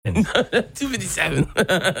Pelicans. 257.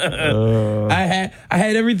 I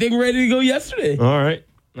had everything ready to go yesterday.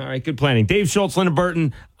 All right, good planning. Dave Schultz, Linda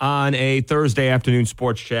Burton on a Thursday afternoon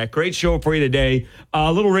sports chat. Great show for you today.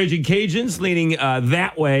 Little Ragin Cajuns leaning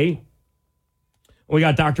that way. We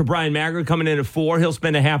got Dr. Brian Maggard coming in at 4. He'll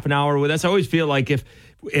spend a half an hour with us. I always feel like if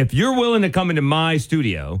you're willing to come into my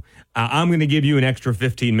studio, I'm going to give you an extra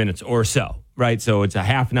 15 minutes or so, right? So it's a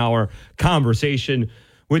half an hour conversation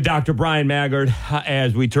with Dr. Brian Maggard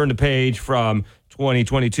as we turn the page from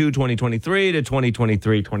 2022, 2023 to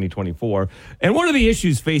 2023, 2024. And what are the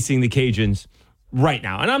issues facing the Cajuns right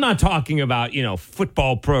now? And I'm not talking about,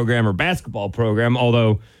 football program or basketball program,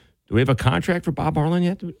 although do we have a contract for Bob Harlan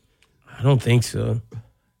yet? I don't think so.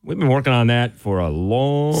 We've been working on that for a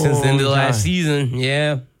long time. Since the end of the last season,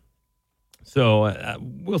 yeah. So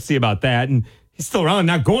we'll see about that. And he's still around,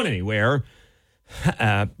 not going anywhere.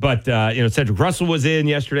 But Cedric Russell was in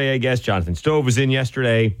yesterday, I guess. Jonathan Stove was in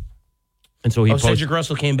yesterday. And so Cedric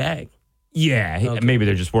Russell came back. Yeah, okay. Maybe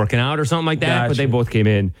they're just working out or something like that. Gotcha. But they both came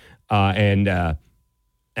in and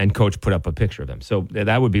Coach put up a picture of them. So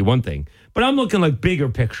that would be one thing. But I'm looking like bigger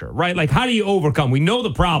picture, right? Like, how do you overcome? We know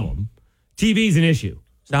the problem. TV is an issue.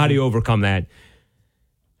 So how do you overcome that?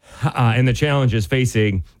 And the challenges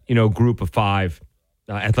facing, group of 5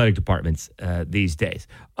 athletic departments these days.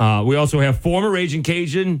 We also have former Ragin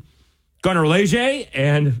Cajun Gunnar Leger,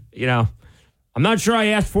 and, I'm not sure I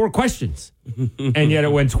asked 4 questions, and yet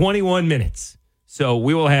it went 21 minutes. So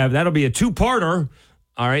that'll be a 2-parter.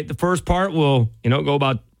 All right, the first part will, go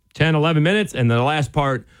about 10, 11 minutes, and the last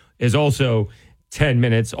part is also 10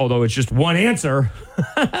 minutes, although it's just one answer.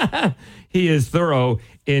 He is thorough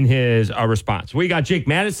in his response. We got Jake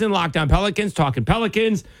Madison, locked on Pelicans, talking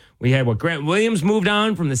Pelicans. We had Grant Williams moved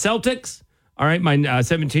on from the Celtics. All right, my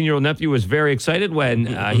 17-year-old nephew was very excited when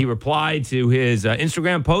he replied to his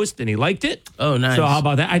Instagram post, and he liked it. Oh, nice. So how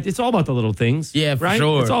about that? It's all about the little things. Yeah, for right?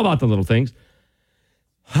 sure. It's all about the little things.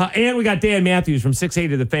 And we got Dan Matthews from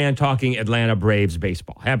 680 The Fan talking Atlanta Braves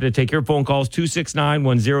baseball. Happy to take your phone calls,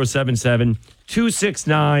 269-1077,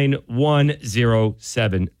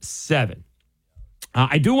 269-1077.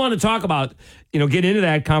 I do want to talk about, get into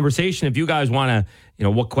that conversation. If you guys want to,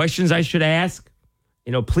 what questions I should ask,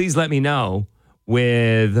 please let me know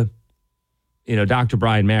with, Dr.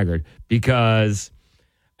 Brian Maggard, because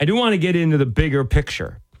I do want to get into the bigger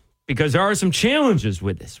picture because there are some challenges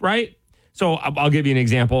with this, right? So I'll give you an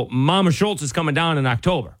example. Mama Schultz is coming down in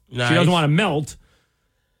October. Nice. She doesn't want to melt.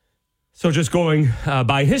 So just going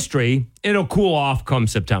by history, it'll cool off come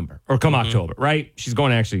September or come October, right? She's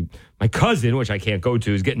going to actually, my cousin, which I can't go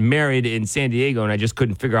to, is getting married in San Diego, and I just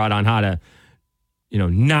couldn't figure out on how to,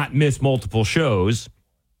 not miss multiple shows,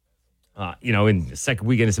 in the second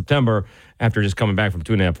weekend of September after just coming back from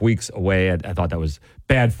 2.5 weeks away. I thought that was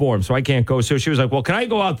bad form, so I can't go. So she was like, well, can I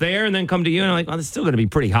go out there and then come to you? And I'm like, well, it's still going to be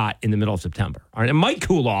pretty hot in the middle of September. All right, it might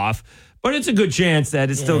cool off, but it's a good chance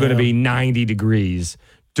that it's still going to be 90 degrees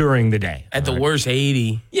during the day. At the worst,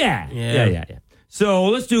 80. Yeah. So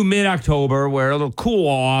let's do mid-October where it'll cool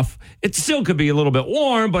off. It still could be a little bit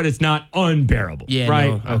warm, but it's not unbearable. Yeah, right?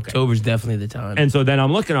 no, Okay. October's definitely the time. And so then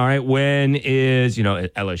I'm looking, all right, when is,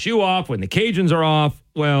 LSU off, when the Cajuns are off?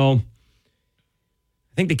 Well,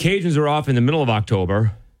 I think the Cajuns are off in the middle of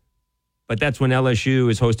October, but that's when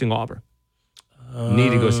LSU is hosting Auburn. Need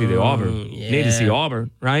to go see the Auburn. Yeah. Need to see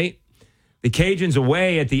Auburn, right? The Cajuns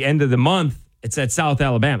away at the end of the month. It's at South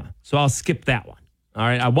Alabama. So I'll skip that one. All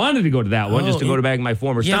right. I wanted to go to that one just to go to back my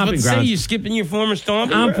former stomping grounds. You're skipping your former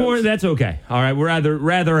stomping grounds? That's okay. All right. We'd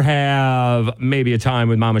rather have maybe a time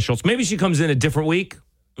with Mama Schultz. Maybe she comes in a different week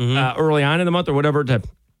early on in the month or whatever to,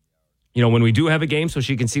 when we do have a game so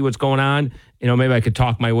she can see what's going on. Maybe I could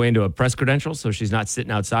talk my way into a press credential so she's not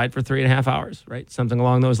sitting outside for 3.5 hours, right? Something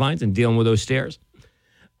along those lines and dealing with those stairs.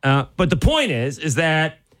 But the point is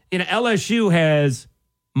that, LSU has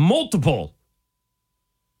multiple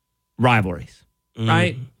rivalries,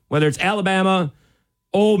 right? Whether it's Alabama,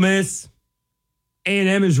 Ole Miss,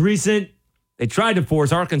 A&M is recent. They tried to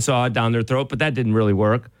force Arkansas down their throat, but that didn't really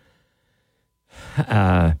work.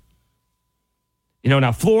 Now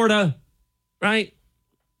Florida, right?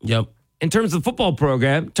 Yep. In terms of the football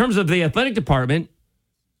program, in terms of the athletic department,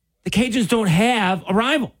 the Cajuns don't have a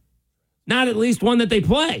rival. Not at least one that they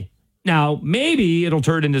play. Now, maybe it'll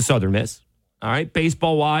turn into Southern Miss, all right?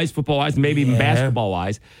 Baseball-wise, football-wise, maybe even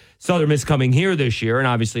basketball-wise. Southern Miss coming here this year, and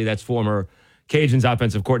obviously that's former Cajuns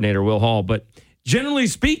offensive coordinator Will Hall. But generally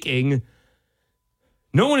speaking,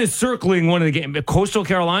 no one is circling one of the games. Coastal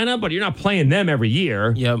Carolina, but you're not playing them every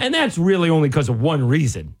year. Yep. And that's really only because of one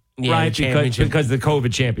reason. right? Because of the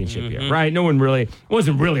COVID championship year, right? No one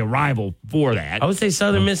wasn't really a rival for that. I would say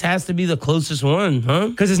Southern Miss has to be the closest one, huh?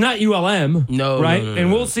 Because it's not ULM, right? No.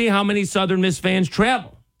 And we'll see how many Southern Miss fans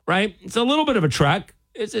travel, right? It's a little bit of a trek.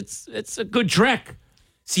 It's a good trek.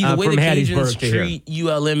 See, the way the Cajuns here. treat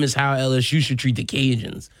ULM is how LSU should treat the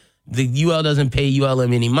Cajuns. The UL doesn't pay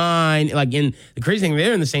ULM any mind. Like, in the crazy thing,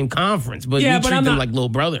 they're in the same conference, but we treat them like little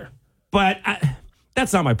brother. But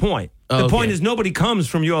that's not my point. The point is nobody comes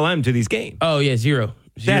from ULM to these games. Oh, yeah, zero.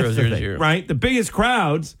 That's the thing, right? The biggest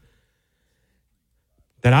crowds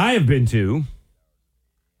that I have been to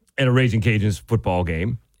at a Ragin Cajuns football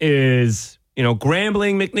game is,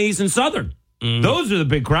 Grambling, McNeese, and Southern. Those are the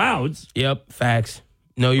big crowds. Yep, facts.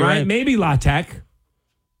 No, you're right. Maybe La Tech.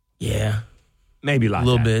 Yeah. Maybe La Tech. A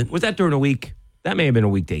little bit. Was that during a week? That may have been a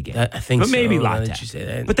weekday game. I think so. But maybe La Tech. You say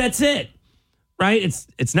that. But that's it, right?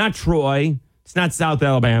 It's not Troy. It's not South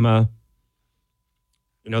Alabama.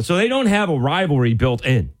 So they don't have a rivalry built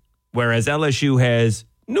in, whereas LSU has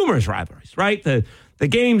numerous rivalries, right? The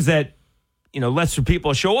games that, lesser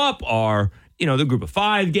people show up are, the Group of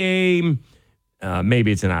 5 game.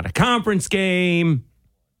 Maybe it's an out-of-conference game.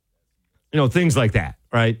 Things like that,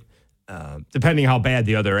 right? Depending how bad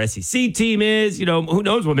the other SEC team is. Who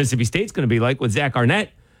knows what Mississippi State's going to be like with Zach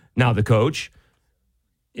Arnett, now the coach.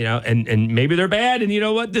 And maybe they're bad, and you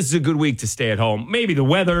know what? This is a good week to stay at home. Maybe the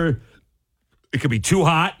weather, it could be too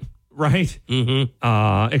hot, right?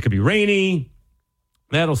 Mm-hmm. It could be rainy.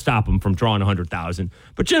 That'll stop them from drawing 100,000.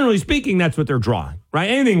 But generally speaking, that's what they're drawing, right?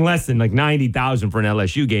 Anything less than like 90,000 for an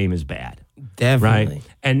LSU game is bad. Definitely. Right?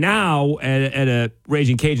 And now at a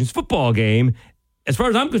Ragin Cajuns football game, as far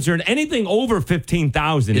as I'm concerned, anything over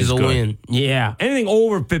 15,000 is a good. Win. Yeah. Anything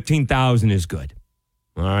over 15,000 is good.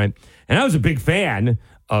 All right. And I was a big fan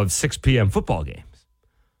of 6 p.m. football games.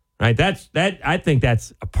 Right? I think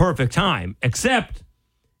that's a perfect time, except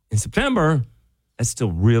in September, that's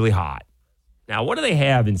still really hot. Now, what do they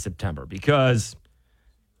have in September? Because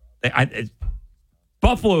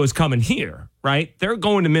Buffalo is coming here, right? They're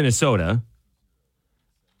going to Minnesota.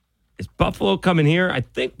 Is Buffalo coming here? I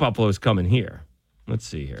think Buffalo is coming here. Let's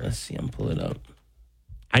see here. Let's see. I'm pulling it up.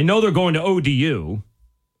 I know they're going to ODU.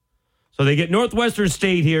 So they get Northwestern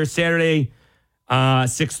State here Saturday,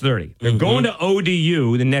 6:30. They're going to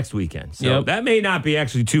ODU the next weekend. So that may not be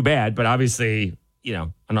actually too bad, but obviously, I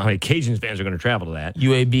don't know how many Cajuns fans are going to travel to that.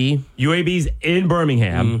 UAB's in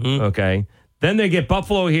Birmingham. Okay. Then they get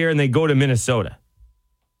Buffalo here and they go to Minnesota.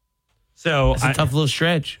 So it's a tough little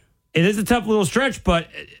stretch. It is a tough little stretch, but,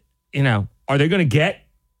 are they going to get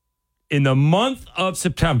in the month of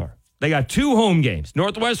September? They got 2 home games,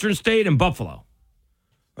 Northwestern State and Buffalo.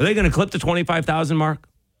 Are they going to clip the 25,000 mark?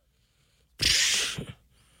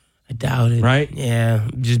 I doubt it. Right? Yeah.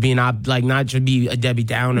 Just being not to be a Debbie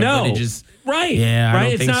Downer. No. But it just. Right. Yeah.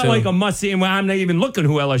 Right. It's not like a must see. And I'm not even looking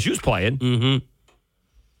who LSU's playing.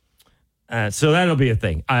 So that'll be a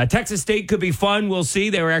thing. Texas State could be fun. We'll see.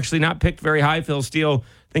 They were actually not picked very high. Phil Steele,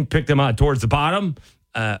 I think, picked them out towards the bottom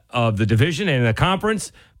of the division and the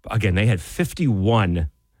conference. Again, they had 51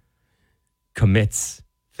 commits,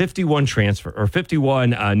 51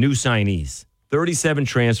 new signees, 37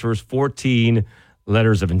 transfers, 14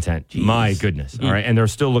 letters of intent. Jeez. My goodness. All right. And they're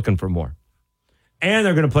still looking for more. And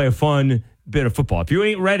they're going to play a fun bit of football. If you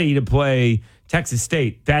ain't ready to play Texas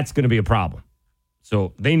State, that's going to be a problem.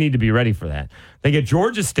 So they need to be ready for that. They get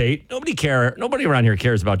Georgia State. Nobody around here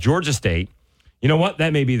cares about Georgia State. You know what?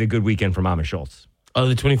 That may be the good weekend for Mama Schultz. Oh,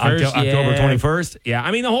 the 21st? October 21st. Yeah.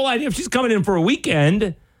 I mean, the whole idea, if she's coming in for a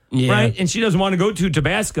weekend, right? And she doesn't want to go to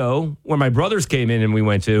Tabasco, where my brothers came in and we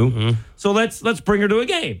went to. So let's bring her to a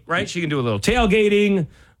game, right? She can do a little tailgating,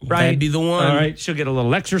 right? That'd be the one. All right. She'll get a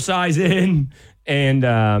little exercise in,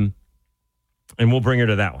 and we'll bring her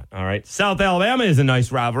to that one. All right. South Alabama is a nice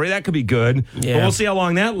rivalry. That could be good. Yeah. But we'll see how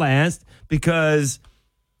long that lasts, because,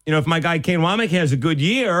 if my guy Kane Womack has a good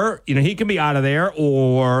year, he can be out of there,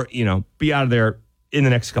 or, be out of there in the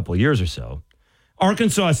next couple of years or so.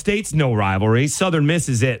 Arkansas State's no rivalry. Southern Miss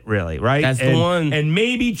is it, really, right? That's the one. And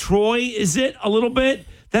maybe Troy is it a little bit.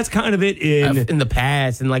 That's kind of it in the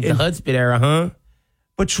past, in the Hudspeth era, huh?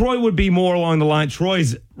 But Troy would be more along the line.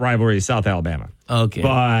 Troy's rivalry is South Alabama. Okay.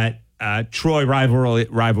 But Troy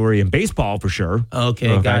rivalry in baseball for sure.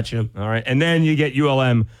 Okay, gotcha. All right. And then you get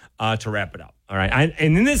ULM to wrap it up. All right.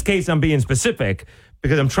 And in this case, I'm being specific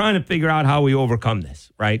because I'm trying to figure out how we overcome this,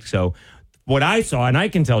 right? So what I saw, and I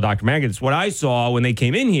can tell Dr. Maggott, what I saw when they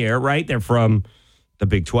came in here, right? They're from the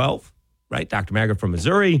Big 12, right? Dr. Maggott from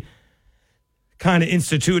Missouri kind of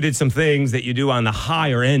instituted some things that you do on the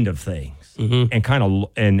higher end of things, and kind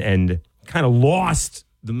of lost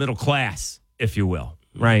the middle class, if you will,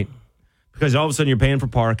 right? because all of a sudden you're paying for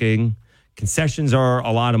parking. Concessions are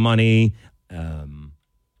a lot of money.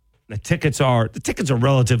 The tickets are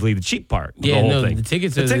relatively the cheap part of the whole thing. The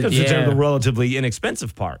tickets are the relatively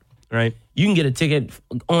inexpensive part, right? You can get a ticket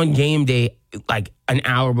on game day like an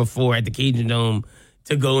hour before at the Cajun Dome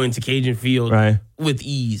to go into Cajun Field with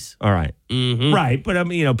ease. All right. Mm-hmm. Right, but I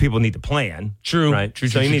mean, people need to plan. True. Right? True,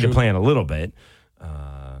 so you need to plan a little bit.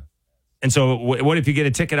 And so what if you get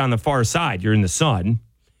a ticket on the far side? You're in the sun.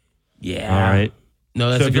 Yeah. All right. No,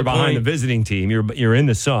 that's so if you're behind the visiting team, you're in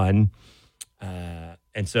the sun.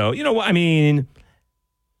 And so, if you're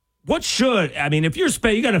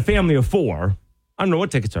you got a family of 4, I don't know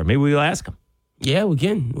what tickets are. Maybe we'll ask them. Yeah, we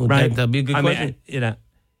can. Right? That'll be a good question.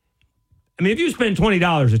 If you spend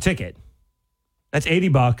 $20 a ticket, that's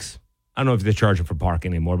 $80. I don't know if they're charging for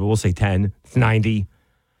parking anymore, but we'll say 10. It's 90.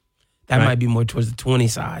 That might be more towards the 20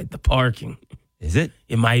 side, the parking. Is it?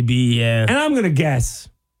 It might be, yeah. And I'm going to guess,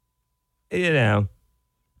 it'd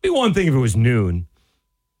be one thing if it was noon.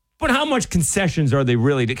 But how much concessions are they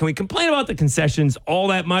really? Can we complain about the concessions all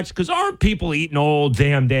that much? Because aren't people eating all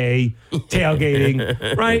damn day,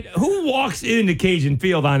 tailgating, right? Who walks into Cajun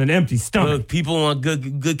Field on an empty stomach? Look, people want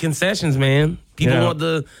good concessions, man. People want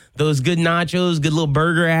those good nachos, good little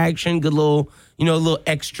burger action, good little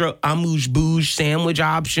extra amuse-bouche sandwich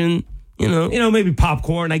option. Maybe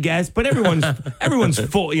popcorn, I guess. But everyone's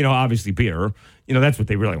full. Obviously beer. That's what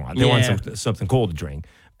they really want. They want something cold to drink.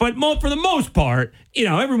 But for the most part,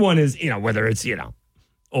 everyone is, whether it's,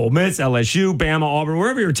 Ole Miss, LSU, Bama, Auburn,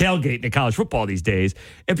 wherever you're tailgating at college football these days,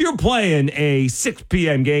 if you're playing a 6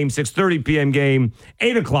 p.m. game, 6:30 p.m. game,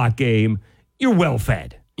 8 o'clock game, you're well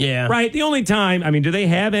fed. Yeah. Right? The only time, do they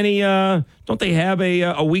have any, don't they have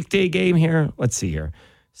a weekday game here? Let's see here.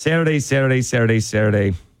 Saturday.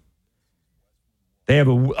 They have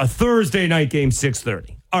a Thursday night game,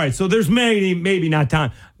 6:30. All right, so there's maybe not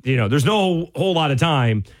time. There's no whole lot of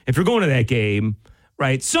time if you're going to that game,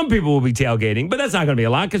 right? Some people will be tailgating, but that's not going to be a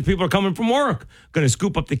lot because people are coming from work, going to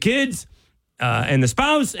scoop up the kids and the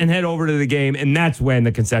spouse and head over to the game, and that's when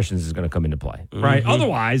the concessions is going to come into play, right? Mm-hmm.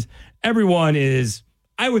 Otherwise, everyone is,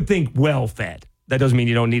 I would think, well fed. That doesn't mean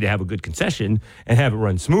you don't need to have a good concession and have it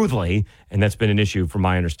run smoothly, and that's been an issue from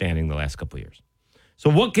my understanding the last couple of years. So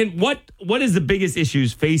what is the biggest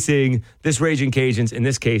issues facing this Ragin Cajuns, in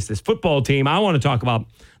this case, this football team? I want to talk about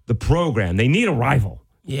the program. They need a rival.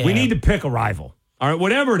 Yeah. We need to pick a rival. All right,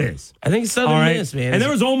 whatever it is. I think Southern Miss, man. And there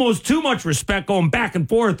was almost too much respect going back and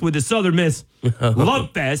forth with the Southern Miss love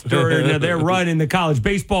fest during their run in the College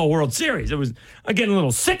Baseball World Series. I'm getting a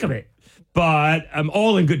little sick of it, but I'm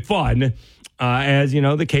all in good fun. As the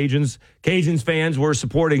Cajuns fans were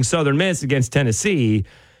supporting Southern Miss against Tennessee.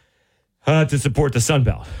 To support the Sun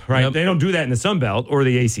Belt, right? Yep. They don't do that in the Sun Belt or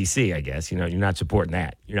the ACC, I guess. You're not supporting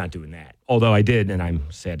that. You're not doing that. Although I did, and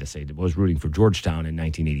I'm sad to say, was rooting for Georgetown in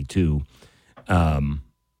 1982.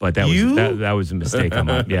 But that was a mistake on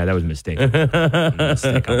my. Yeah, that was a mistake. A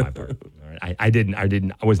mistake on my part. All right.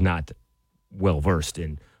 I was not well versed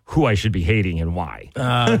in who I should be hating and why.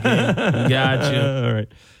 Okay. Gotcha.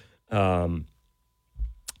 All right.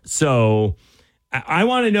 So I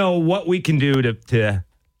want to know what we can do to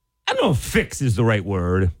I don't know if fix is the right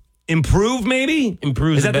word. Improve, maybe?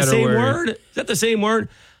 Improve is that the same word? Is that the same word?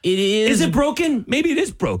 It is. Is it broken? Maybe it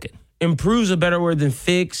is broken. Improve's a better word than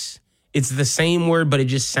fix. It's the same word, but it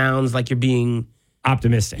just sounds like you're being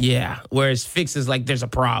optimistic. Yeah. Whereas fix is like there's a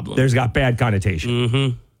problem. There's got bad connotation.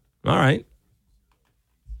 Mm-hmm. All right.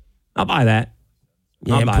 I'll buy that.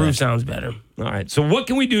 Yeah, improve sounds better. All right. So what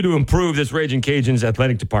can we do to improve this Ragin Cajuns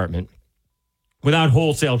athletic department without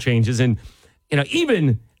wholesale changes? And,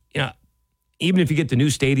 even if you get the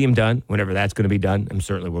new stadium done, whenever that's going to be done, and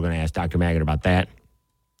certainly we're going to ask Dr. Maggott about that.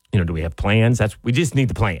 Do we have plans? We just need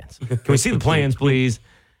the plans. Can we see the plans, please?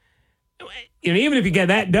 Even if you get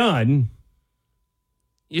that done,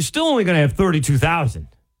 you're still only going to have 32,000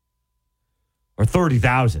 or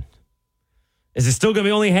 30,000. Is it still going to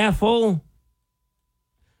be only half full?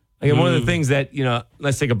 One of the things that,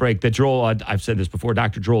 let's take a break, that I've said this before,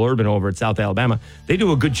 Dr. Joel Urban over at South Alabama, they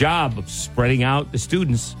do a good job of spreading out the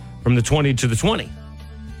students from the 20 to the 20.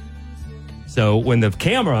 So when the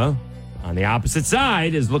camera on the opposite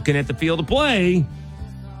side is looking at the field of play,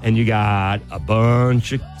 and you got a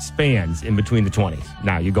bunch of fans in between the 20s.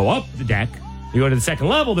 Now, you go up the deck, you go to the second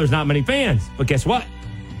level, there's not many fans. But guess what?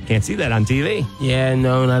 Can't see that on TV. Yeah,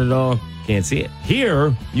 no, not at all. Can't see it.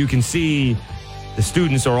 Here, you can see the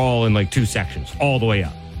students are all in like 2 sections, all the way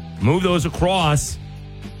up. Move those across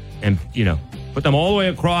and, put them all the way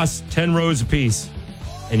across 10 rows apiece,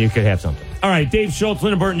 and you could have something. All right, Dave Schultz,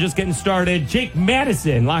 Linda Burton just getting started. Jake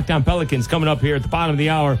Madison, Locked On Pelicans, coming up here at the bottom of the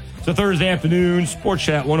hour. It's a Thursday afternoon, Sports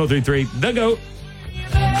Chat 103.3, The GOAT.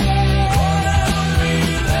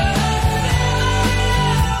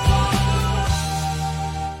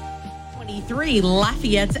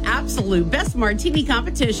 Lafayette's absolute best martini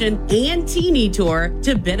competition and teenie tour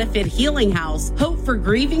to benefit Healing House. Hope for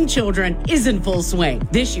grieving children is in full swing.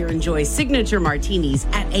 This year, enjoy signature martinis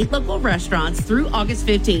at 8 local restaurants through August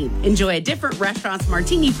 15th. Enjoy a different restaurant's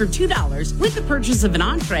martini for $2 with the purchase of an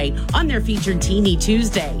entree on their featured Teenie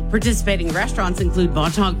Tuesday. Participating restaurants include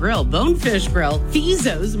Bonton Grill, Bonefish Grill,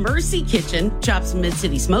 Fizzo's, Mercy Kitchen, Chops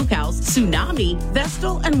Mid-City Smokehouse, Tsunami,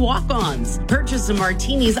 Vestal, and Walk-Ons. Purchase a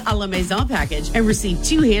martinis a la maison package and receive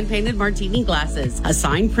 2 hand-painted martini glasses, a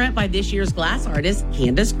signed print by this year's glass artist,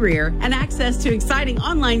 Candace Greer, and access to exciting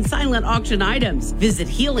online silent auction items. Visit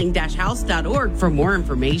healing-house.org for more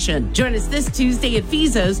information. Join us this Tuesday at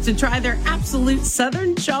Fizzo's to try their absolute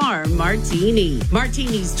Southern Charm Martini.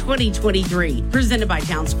 Martinis 2023, presented by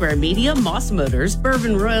Town Square Media, Moss Motors,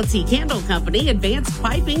 Bourbon Royalty Candle Company, Advanced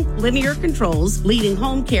Piping, Linear Controls, Leading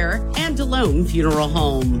Home Care, and DeLone Funeral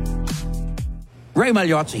Home. Ray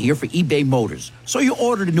Magliozzi here for eBay Motors. So you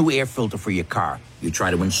ordered a new air filter for your car. You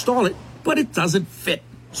try to install it, but it doesn't fit.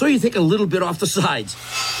 So you take a little bit off the sides.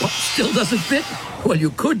 What, still doesn't fit? Well, you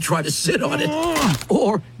could try to sit on it.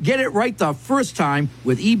 Or get it right the first time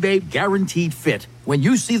with eBay Guaranteed Fit. When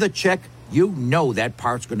you see the check, you know that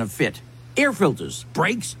part's going to fit. Air filters,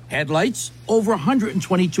 brakes, headlights, over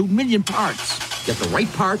 122 million parts. Get the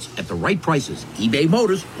right parts at the right prices. eBay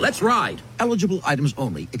Motors, let's ride. Eligible items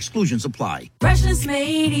only. Exclusions apply. Freshness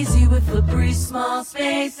made easy with Febreze small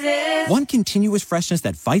spaces. Want continuous freshness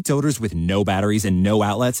that fights odors with no batteries and no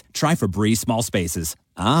outlets? Try Febreze small spaces.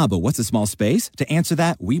 Ah, but what's a small space? To answer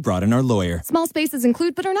that, we brought in our lawyer. Small spaces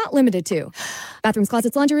include, but are not limited to, bathrooms,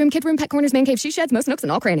 closets, laundry room, kid room, pet corners, man cave, she sheds, most nooks,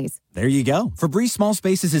 and all crannies. There you go. Febreze small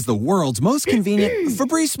spaces is the world's most convenient.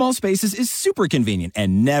 Febreze small spaces is super convenient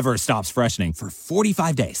and never stops freshening for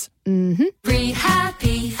 45 days. Mm-hmm. Free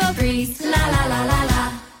happy Febreze, la la la la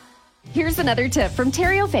la. Here's another tip from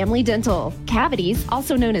Terrio Family Dental. Cavities,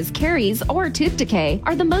 also known as caries or tooth decay,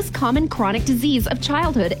 are the most common chronic disease of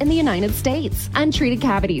childhood in the United States. Untreated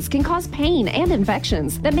cavities can cause pain and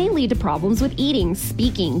infections that may lead to problems with eating,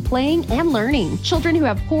 speaking, playing, and learning. Children who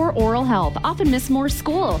have poor oral health often miss more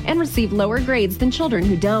school and receive lower grades than children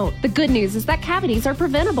who don't. The good news is that cavities are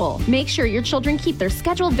preventable. Make sure your children keep their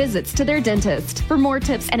scheduled visits to their dentist. For more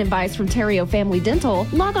tips and advice from Terrio Family Dental,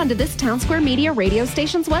 log on to this Town Square Media radio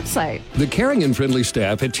station's website. The caring and friendly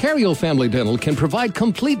staff at Terrio Family Dental can provide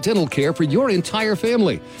complete dental care for your entire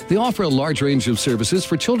family. They offer a large range of services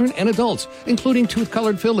for children and adults, including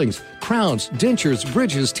tooth-colored fillings, crowns, dentures,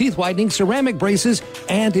 bridges, teeth whitening, ceramic braces,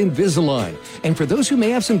 and Invisalign. And for those who may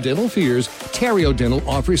have some dental fears, Terrio Dental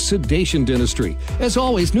offers sedation dentistry. As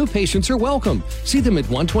always, new patients are welcome. See them at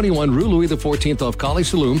 121 Rue Louis XIV off College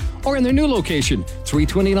Saloon or in their new location,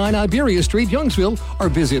 329 Iberia Street, Youngsville, or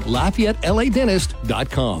visit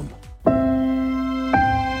LafayetteLADentist.com.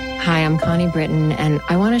 Hi, I'm Connie Britton, and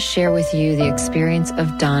I want to share with you the experience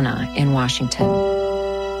of Donna in Washington.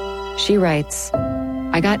 She writes,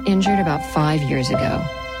 I got injured about 5 years ago.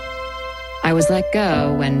 I was let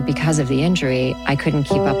go when, because of the injury, I couldn't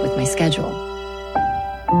keep up with my schedule.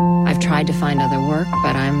 I've tried to find other work,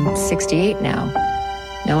 but I'm 68 now.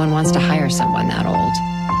 No one wants to hire someone that old.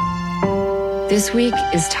 This week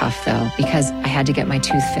is tough, though, because I had to get my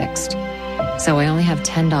tooth fixed. So I only have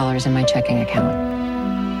 $10 in my checking account.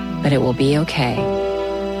 But it will be okay.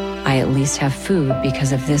 I at least have food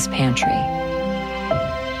because of this pantry.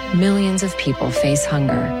 Millions of people face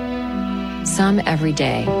hunger. Some every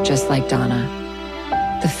day, just like Donna.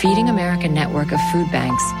 The Feeding America network of food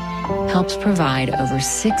banks helps provide over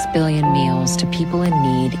 6 billion meals to people in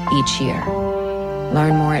need each year.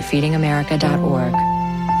 Learn more at feedingamerica.org.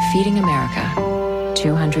 Feeding America,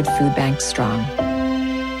 200 food banks strong.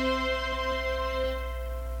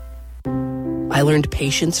 I learned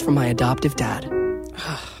patience from my adoptive dad.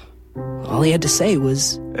 All he had to say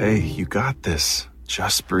was, "Hey, you got this.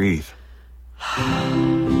 Just breathe."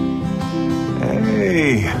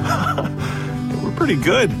 Hey, we're pretty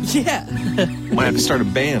good. Yeah. Might have to start a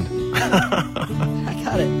band. I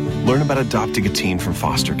got it. Learn about adopting a teen from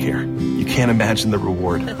foster care. You can't imagine the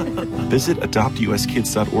reward. Visit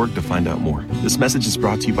adoptuskids.org to find out more. This message is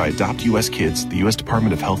brought to you by Adopt US Kids, the U.S.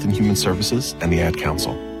 Department of Health and Human Services, and the Ad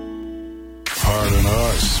Council. Pardon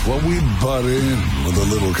us while we butt in with a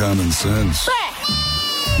little common sense.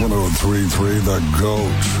 103.3 The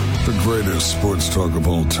GOAT, the greatest sports talk of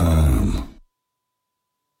all time.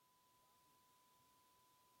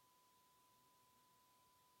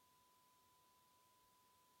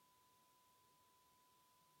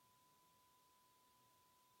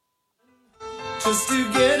 just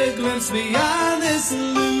to get a glimpse beyond this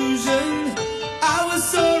illusion. I was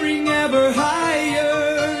soaring ever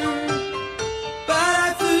higher, but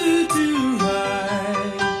I flew too high.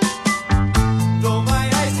 Though my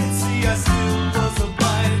eyes could see, I still was a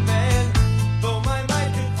blind man. Though my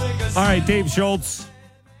mind could think I All right, Dave Schultz,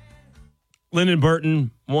 Lyndon Burton,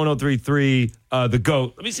 103.3, The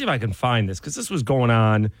GOAT. Let me see if I can find this, because this was going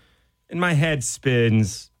on, and my head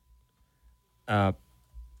spins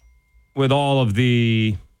with all of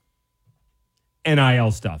the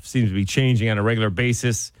NIL stuff. Seems to be changing on a regular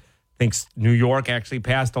basis. I think New York actually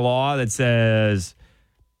passed a law that says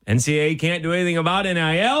NCAA can't do anything about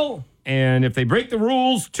NIL, and if they break the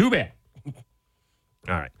rules, too bad.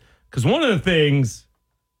 All right. Because one of the things,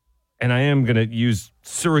 and I am going to use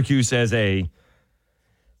Syracuse as an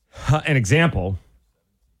example,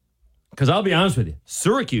 because I'll be honest with you,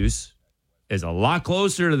 Syracuse is a lot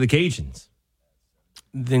closer to the Cajuns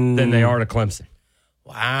than they are to Clemson.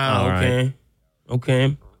 Wow. All Okay. Right.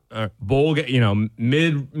 Okay. Bowl,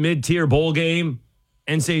 mid-tier bowl game,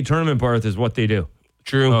 NCAA tournament berth is what they do.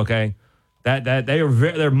 True. Okay, that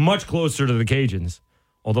they're much closer to the Cajuns,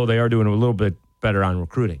 although they are doing a little bit better on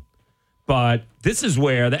recruiting. But this is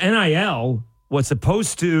where the NIL was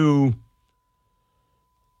supposed to,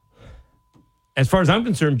 as far as I'm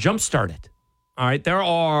concerned, jumpstart it. All right, there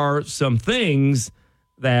are some things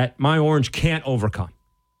that my Orange can't overcome.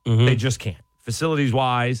 Mm-hmm. They just can't.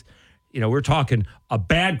 Facilities-wise, we're talking a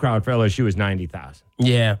bad crowd for LSU is 90,000.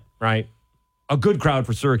 Yeah. Right? A good crowd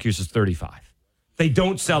for Syracuse is 35. They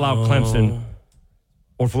don't sell out Clemson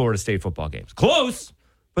or Florida State football games. Close,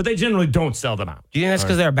 but they generally don't sell them out. Do you think that's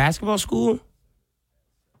because they're a basketball school?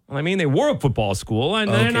 Well, I mean, they were a football school,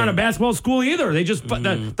 and they're not a basketball school either. They just the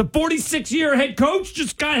 46-year head coach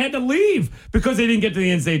just had to leave because they didn't get to the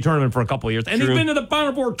NCAA tournament for a couple of years. And he's been to the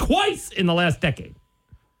Final Four twice in the last decade.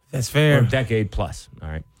 That's fair. Or a decade plus. All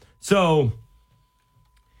right. So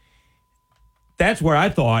that's where I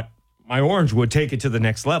thought my Orange would take it to the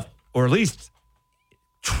next level, or at least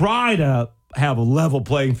try to have a level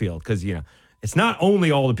playing field. Because, it's not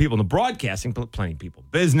only all the people in the broadcasting, but plenty of people,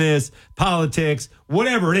 business, politics,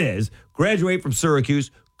 whatever it is, graduate from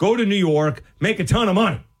Syracuse, go to New York, make a ton of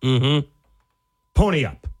money. Mm-hmm. Pony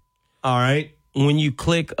up. All right. When you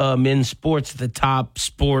click men's sports, the top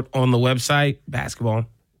sport on the website, basketball.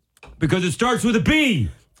 Because it starts with a B.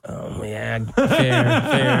 Oh, yeah. Fair.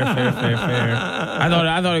 I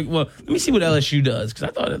thought. Well, let me see what LSU does, because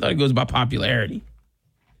I thought it goes by popularity.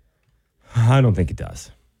 I don't think it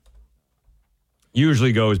does.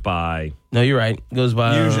 Usually goes by. No, you're right. Goes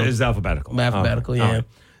by. Usually it's alphabetical. Alphabetical, yeah. Right.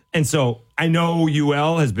 And so I know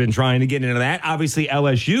UL has been trying to get into that. Obviously,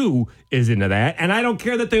 LSU is into that, and I don't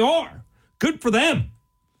care that they are. Good for them,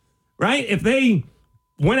 right? If they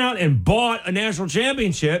went out and bought a national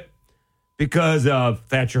championship because of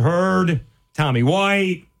Thatcher Hurd, Tommy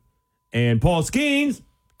White, and Paul Skeens,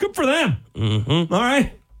 good for them. Mm-hmm. All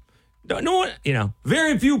right? No one,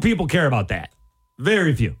 very few people care about that.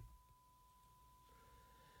 Very few.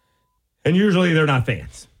 And usually they're not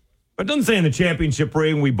fans. But it doesn't say in the championship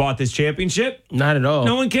ring we bought this championship. Not at all.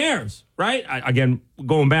 No one cares, right? Again,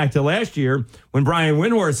 going back to last year when Brian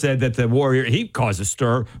Windhorst said that the Warriors, he caused a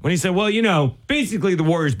stir when he said, well, basically the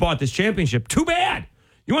Warriors bought this championship. Too bad.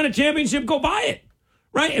 You want a championship, go buy it,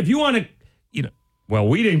 right? If you want to, well,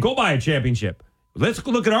 we didn't go buy a championship. Let's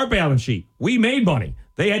look at our balance sheet. We made money.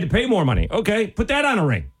 They had to pay more money. Okay, put that on a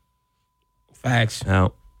ring. Facts.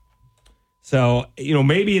 Now, so,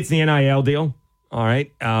 maybe it's the NIL deal. All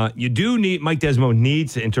right. You do need, Mike Desmo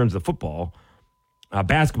needs, in terms of football,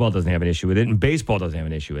 basketball doesn't have an issue with it, and baseball doesn't have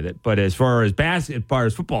an issue with it. But as far as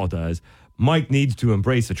football does, Mike needs to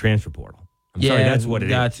embrace the transfer portal. I'm sorry, that's what it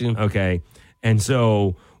got is. to. Okay. And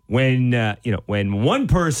so when one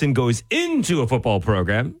person goes into a football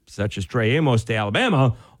program, such as Trey Amos to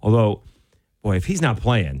Alabama, although, boy, if he's not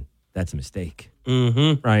playing, that's a mistake.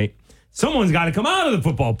 Mm-hmm. Right? Someone's got to come out of the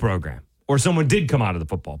football program, or someone did come out of the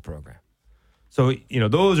football program. So,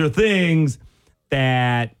 those are things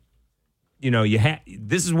that, you have.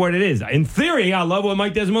 This is what it is. In theory, I love what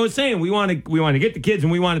Mike Desmo is saying. We want to get the kids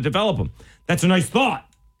and we want to develop them. That's a nice thought.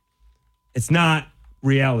 It's not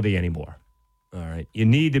reality anymore. All right. You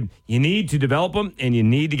need to develop them, and you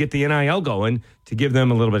need to get the NIL going to give them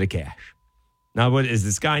a little bit of cash. Now, what is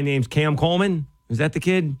this guy named Cam Coleman? Is that the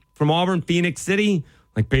kid from Auburn, Phoenix City?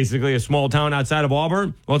 Like basically a small town outside of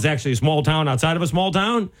Auburn? Well, it's actually a small town outside of a small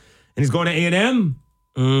town. And he's going to A&M.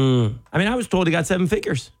 I mean, I was told he got 7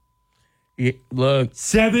 figures. Yeah, look.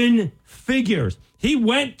 7 figures. He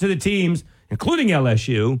went to the teams, including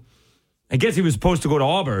LSU. I guess he was supposed to go to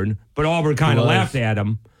Auburn, but Auburn kind of laughed at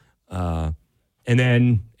him. And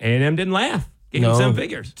then A&M didn't laugh. Gave him 7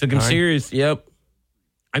 figures. Took him All right? serious. Yep.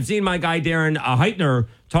 I've seen my guy Darren Heitner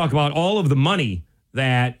talk about all of the money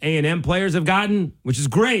that A&M players have gotten, which is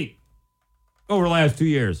great, over the last 2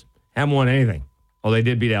 years. Haven't won anything. Well, they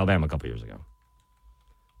did beat Alabama a couple years ago.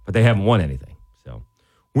 But they haven't won anything. So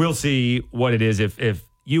we'll see what it is if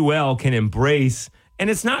UL can embrace, and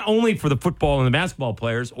it's not only for the football and the basketball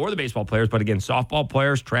players or the baseball players, but again, softball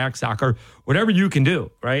players, track, soccer, whatever you can do,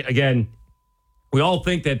 right? Again, we all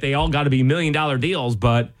think that they all got to be $1 million deals,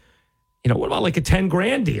 but what about like a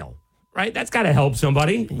 $10,000 deal, right? That's got to help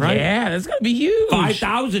somebody, right? Yeah, that's got to be huge.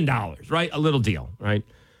 $5,000, right? A little deal, right?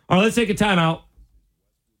 All right, let's take a timeout.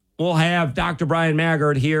 We'll have Dr. Brian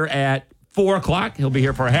Maggard here at 4 o'clock. He'll be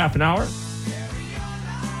here for a half an hour.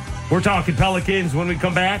 We're talking Pelicans when we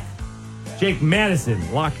come back. Jake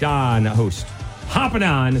Madison, Locked On host, hopping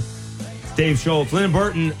on. It's Dave Schultz, Lyndon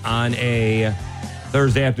Burton on a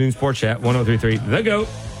Thursday afternoon sports chat, 103.3 The GOAT.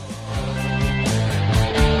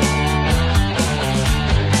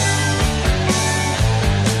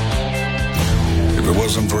 If it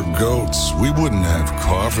wasn't for goats, we wouldn't have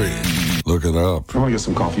coffee. Look it up. I want to get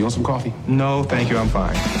some coffee. You want some coffee? No, thank you. I'm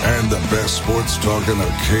fine. And the best sports talk in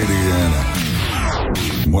Acadiana.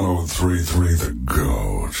 103.3 The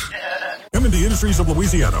GOAT. M&D Industries of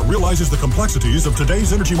Louisiana realizes the complexities of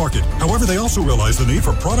today's energy market. However, they also realize the need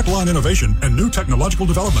for product line innovation and new technological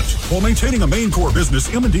development. While maintaining a main core business,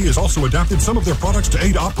 M&D has also adapted some of their products to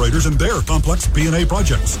aid operators in their complex P&A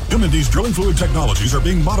projects. M&D's drilling fluid technologies are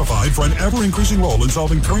being modified for an ever-increasing role in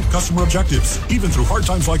solving current customer objectives. Even through hard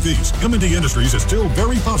times like these, M&D Industries is still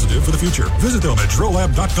very positive for the future. Visit them at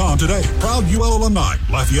DrillLab.com today. Proud UL alumni,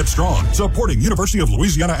 Lafayette Strong, supporting University of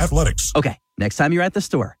Louisiana Athletics. Okay, next time you're at the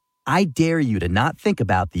store, I dare you to not think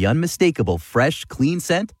about the unmistakable fresh, clean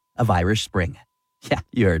scent of Irish Spring. Yeah,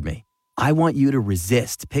 you heard me. I want you to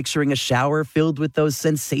resist picturing a shower filled with those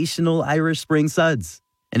sensational Irish Spring suds.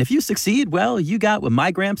 And if you succeed, well, you got what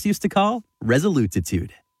my gramps used to call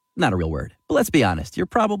resolutitude. Not a real word, but let's be honest, you're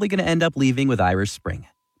probably going to end up leaving with Irish Spring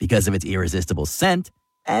because of its irresistible scent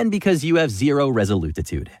and because you have zero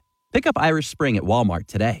resolutitude. Pick up Irish Spring at Walmart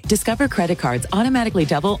today. Discover credit cards automatically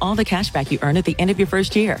double all the cash back you earn at the end of your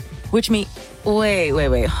first year, which means...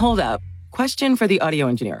 Wait, hold up. Question for the audio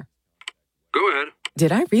engineer. Go ahead.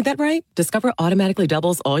 Did I read that right? Discover automatically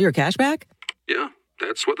doubles all your cash back? Yeah,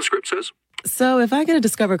 that's what the script says. So if I get a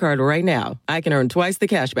Discover card right now, I can earn twice the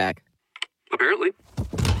cash back. Apparently.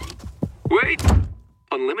 Wait!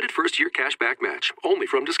 Unlimited first-year cash back match. Only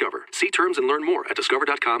from Discover. See terms and learn more at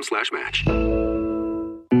discover.com/match.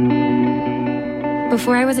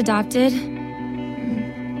 Before I was adopted,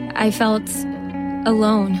 I felt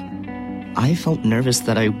alone. I felt nervous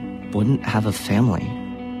that I wouldn't have a family.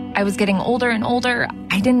 I was getting older and older.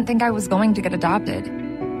 I didn't think I was going to get adopted.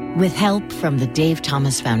 With help from the Dave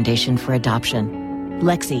Thomas Foundation for Adoption,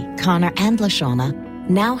 Lexi, Connor, and LaShawna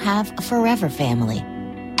now have a forever family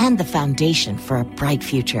and the foundation for a bright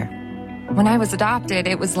future. When I was adopted,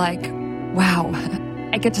 it was like, wow,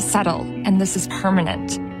 I get to settle, and this is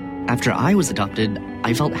permanent. After I was adopted,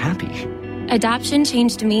 I felt happy. Adoption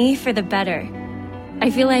changed me for the better.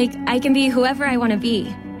 I feel like I can be whoever I want to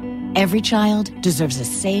be. Every child deserves a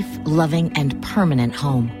safe, loving, and permanent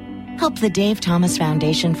home. Help the Dave Thomas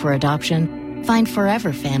Foundation for Adoption find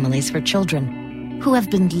forever families for children who have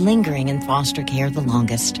been lingering in foster care the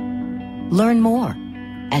longest. Learn more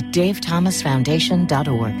at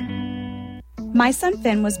davethomasfoundation.org. My son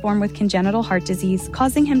Finn was born with congenital heart disease,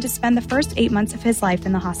 causing him to spend the first 8 months of his life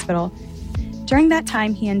in the hospital. During that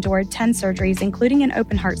time, he endured 10 surgeries, including an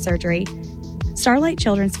open heart surgery. Starlight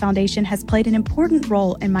Children's Foundation has played an important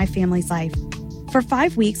role in my family's life. For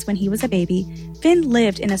 5 weeks when he was a baby, Finn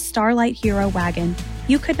lived in a Starlight Hero wagon.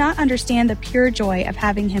 You could not understand the pure joy of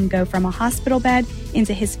having him go from a hospital bed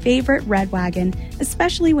into his favorite red wagon,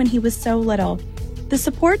 especially when he was so little. The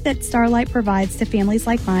support that Starlight provides to families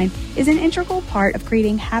like mine is an integral part of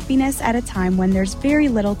creating happiness at a time when there's very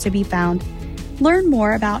little to be found. Learn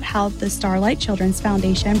more about how the Starlight Children's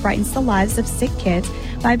Foundation brightens the lives of sick kids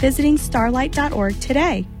by visiting starlight.org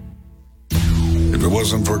today. If it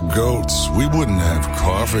wasn't for goats, we wouldn't have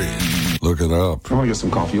coffee. Look it up. I want to get some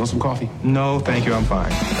coffee. You want some coffee? No, thank you. I'm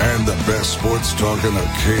fine. And the best sports talk in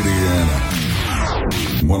Acadiana.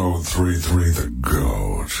 103.3 The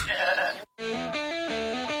GOAT.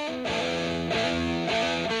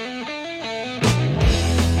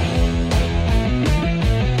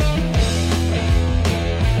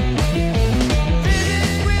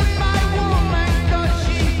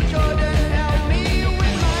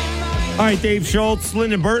 All right, Dave Schultz,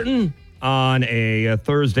 Lyndon Burton on a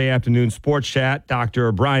Thursday afternoon sports chat.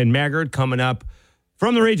 Dr. Brian Maggard coming up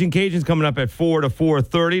From the Ragin Cajuns coming up at 4 to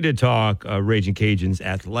 4:30 to talk Ragin Cajuns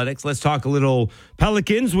athletics. Let's talk a little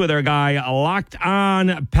Pelicans with our guy Locked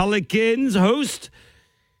On Pelicans host,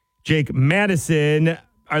 Jake Madison.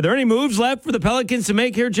 Are there any moves left for the Pelicans to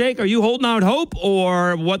make here, Jake? Are you holding out hope,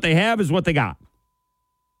 or what they have is what they got?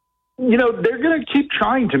 You know, they're going to keep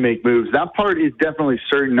trying to make moves. That part is definitely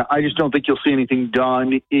certain. I just don't think you'll see anything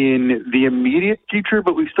done in the immediate future,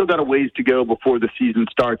 but we've still got a ways to go before the season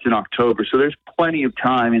starts in October. So there's plenty of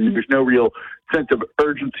time, and there's no real sense of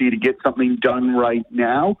urgency to get something done right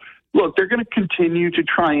now. Look, they're going to continue to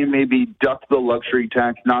try and maybe duck the luxury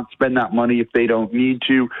tax, not spend that money if they don't need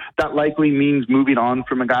to. That likely means moving on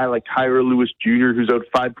from a guy like Tyler Lewis Jr., who's owed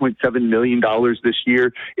 $5.7 million this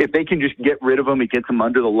year. If they can just get rid of him, it gets them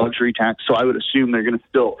under the luxury tax. So I would assume they're going to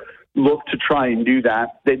still look to try and do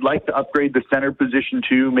that. They'd like to upgrade the center position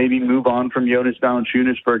too, maybe move on from Jonas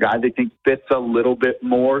Valanciunas for a guy they think fits a little bit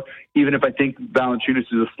more, even if I think Valanciunas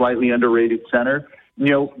is a slightly underrated center. You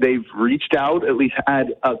know, they've reached out, at least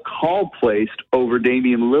had a call placed over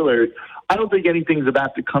Damian Lillard. I don't think anything's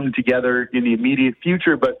about to come together in the immediate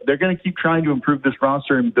future, but they're going to keep trying to improve this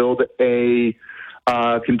roster and build a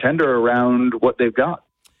contender around what they've got.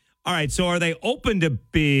 All right, so are they open to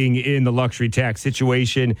being in the luxury tax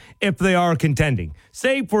situation if they are contending?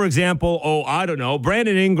 Say, for example,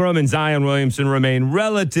 Brandon Ingram and Zion Williamson remain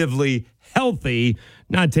relatively healthy,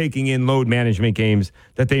 not taking in load management games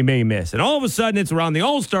that they may miss. And all of a sudden, it's around the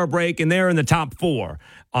All-Star break, and they're in the top four,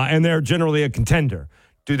 and they're generally a contender.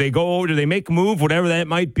 Do they make a move, whatever that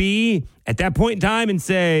might be, at that point in time and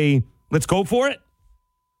say, let's go for it?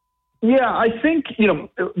 Yeah, I think,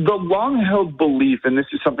 the long-held belief, and this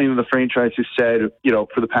is something that the franchise has said,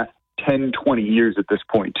 for the past 10, 20 years at this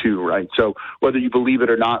point too, right? So whether you believe it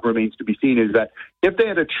or not remains to be seen, is that if they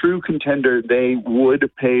had a true contender, they would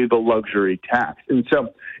pay the luxury tax. And so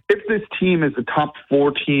if this team is the top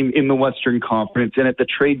 4 team in the Western Conference, and at the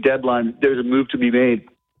trade deadline, there's a move to be made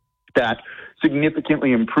that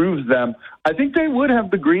significantly improves them, I think they would have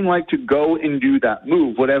the green light to go and do that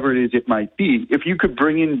move, whatever it is it might be. If you could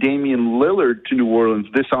bring in Damian Lillard to New Orleans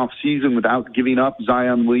this offseason without giving up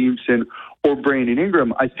Zion Williamson or Brandon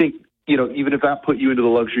Ingram, I think, even if that put you into the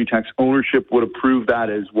luxury tax, ownership would approve that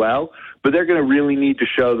as well. But they're going to really need to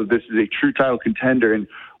show that this is a true title contender. And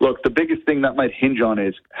look, the biggest thing that might hinge on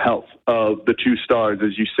is health of the 2 stars,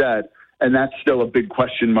 as you said. And that's still a big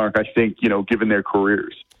question mark, I think, given their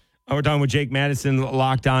careers. We're talking with Jake Madison,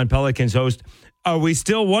 Locked On Pelicans host. Are we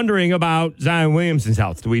still wondering about Zion Williamson's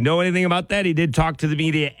health? Do we know anything about that? He did talk to the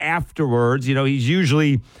media afterwards. He's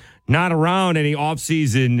usually not around any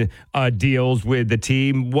offseason deals with the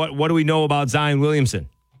team. What do we know about Zion Williamson?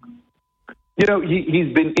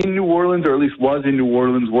 He's been in New Orleans, or at least was in New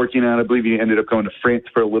Orleans working out. I believe he ended up going to France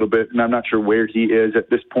for a little bit, and I'm not sure where he is at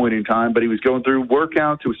this point in time, but he was going through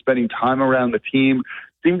workouts. He was spending time around the team.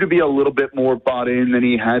 Seemed to be a little bit more bought in than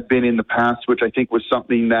he had been in the past, which I think was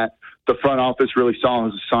something that the front office really saw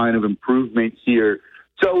as a sign of improvement here.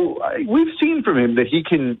 So we've seen from him that he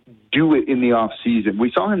can do it in the off season.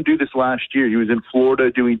 We saw him do this last year. He was in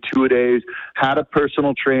Florida doing 2-a-days, had a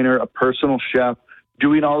personal trainer, a personal chef,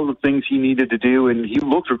 doing all of the things he needed to do, and he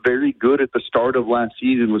looked very good at the start of last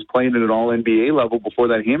season, was playing at an all-NBA level before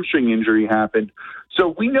that hamstring injury happened.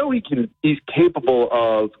 So we know he's capable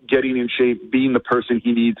of getting in shape, being the person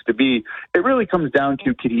he needs to be. It really comes down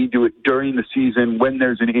to, can he do it during the season, when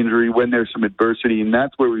there's an injury, when there's some adversity, and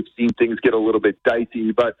that's where we've seen things get a little bit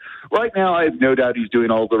dicey. But right now, I have no doubt he's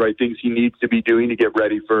doing all the right things he needs to be doing to get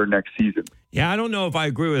ready for next season. Yeah, I don't know if I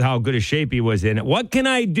agree with how good a shape he was in. What can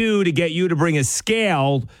I do to get you to bring a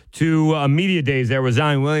scale to media days there with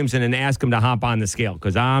Zion Williamson and ask him to hop on the scale?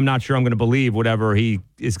 Because I'm not sure I'm going to believe whatever he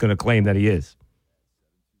is going to claim that he is.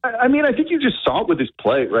 I mean, I think you just saw it with his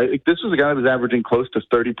play, right? Like, this was a guy that was averaging close to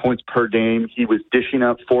 30 points per game. He was dishing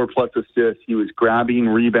out 4+ assists. He was grabbing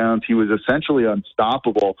rebounds. He was essentially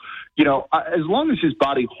unstoppable. As long as his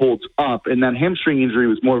body holds up, and that hamstring injury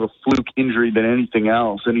was more of a fluke injury than anything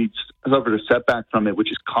else, and he suffered a setback from it, which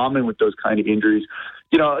is common with those kind of injuries.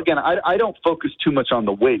 Again, I don't focus too much on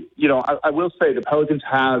the weight. I will say the Pelicans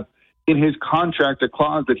have in his contract a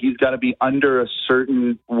clause that he's got to be under a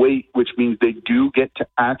certain weight, which means they do get to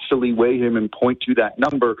actually weigh him and point to that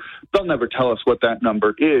number. They'll never tell us what that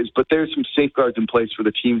number is, but there's some safeguards in place for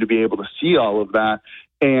the team to be able to see all of that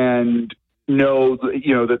and know,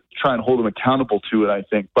 that try and hold him accountable to it, I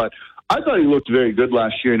think. But I thought he looked very good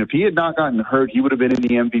last year, and if he had not gotten hurt, he would have been in the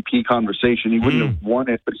MVP conversation. He wouldn't have won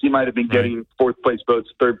it, but he might have been getting 4th-place votes,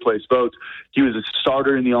 3rd-place votes. He was a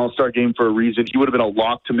starter in the All-Star game for a reason. He would have been a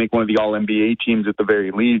lock to make one of the All-NBA teams at the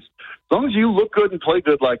very least. As long as you look good and play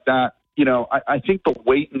good like that, I think the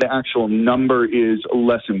weight and the actual number is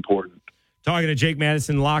less important. Talking to Jake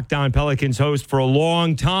Madison, Locked On Pelicans host. For a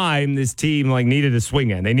long time, this team needed a swing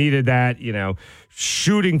in. They needed that,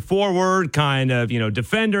 shooting forward kind of,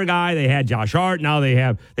 defender guy. They had Josh Hart. Now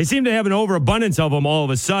they seem to have an overabundance of them all of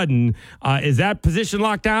a sudden. Is that position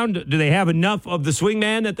locked down? Do they have enough of the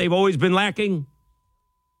swingman that they've always been lacking?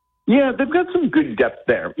 Yeah, they've got some good depth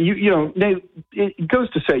there. It goes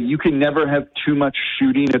to say you can never have too much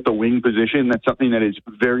shooting at the wing position. That's something that is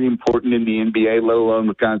very important in the NBA, let alone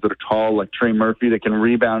with guys that are tall like Trey Murphy that can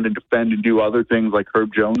rebound and defend and do other things like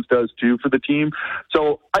Herb Jones does too for the team.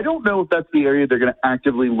 So I don't know if that's the area they're going to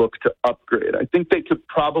actively look to upgrade. I think they could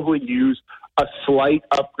probably use a slight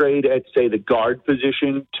upgrade at, say, the guard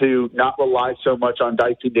position to not rely so much on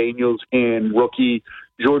Dyson Daniels and rookie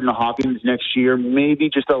Jordan Hawkins next year. Maybe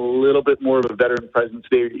just a little bit more of a veteran presence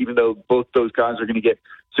there, even though both those guys are going to get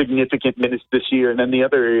significant minutes this year. And then the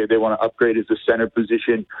other area they want to upgrade is the center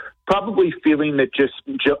position. Probably feeling that just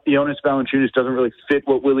Jonas Valanciunas doesn't really fit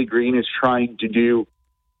what Willie Green is trying to do.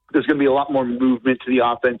 There's going to be a lot more movement to the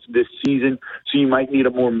offense this season, so you might need a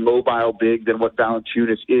more mobile big than what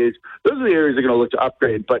Valanciunas is. Those are the areas they're going to look to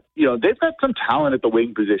upgrade. But, they've got some talent at the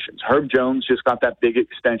wing positions. Herb Jones just got that big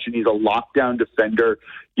extension. He's a lockdown defender.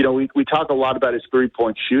 We talk a lot about his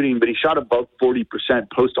three-point shooting, but he shot above 40%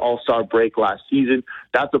 post-All-Star break last season.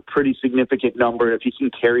 That's a pretty significant number. If he can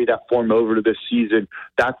carry that form over to this season,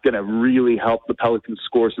 that's going to really help the Pelicans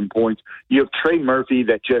score some points. You have Trey Murphy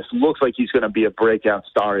that just looks like he's going to be a breakout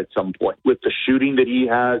star at some point. With the shooting that he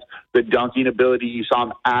has, the dunking ability, you saw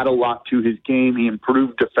him add a lot to his game. He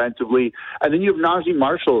improved defensively. And then you have Najee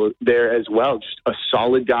Marshall there as well, just a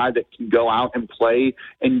solid guy that can go out and play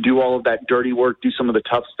and do all of that dirty work, do some of the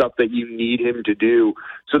tough stuff that you need him to do.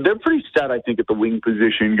 So they're pretty set, I think, at the wing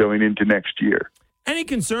position going into next year. Any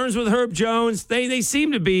concerns with Herb Jones? They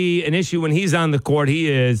seem to be an issue when he's on the court.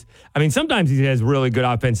 Sometimes he has really good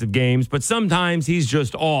offensive games, but sometimes he's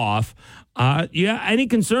just off. Any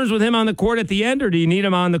concerns with him on the court at the end, or do you need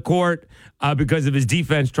him on the court because of his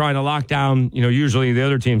defense trying to lock down, usually the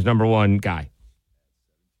other team's number one guy?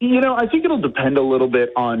 I think it'll depend a little bit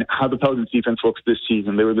on how the Pelicans defense looks this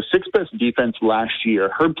season. They were the sixth best defense last year.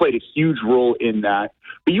 Herb played a huge role in that.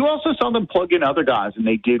 But you also saw them plug in other guys, and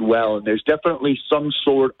they did well. And there's definitely some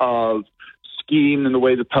sort of scheme in the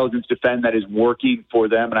way the Pelicans defend that is working for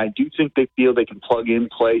them. And I do think they feel they can plug in,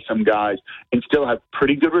 play some guys, and still have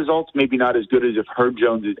pretty good results. Maybe not as good as if Herb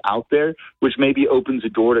Jones is out there, which maybe opens the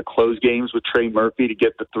door to close games with Trey Murphy to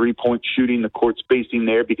get the three-point shooting, the court spacing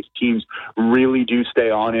there, because teams really do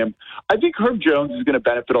stay on him. I think Herb Jones is going to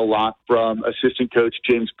benefit a lot from assistant coach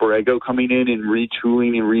James Borrego coming in and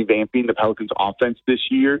retooling and revamping the Pelicans offense this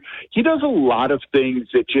year. He does a lot of things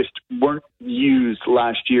that just weren't used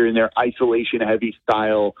last year in their isolation-heavy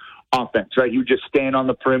style offense, right? He would just stand on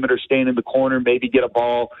the perimeter, stand in the corner, maybe get a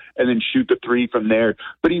ball, and then shoot the three from there.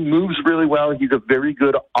 But he moves really well. He's a very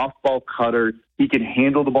good off-ball cutter. He can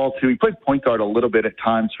handle the ball, too. He played point guard a little bit at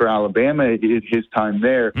times for Alabama in his time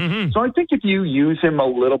there. Mm-hmm. So I think if you use him a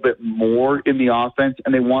little bit more in the offense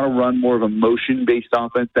and they want to run more of a motion-based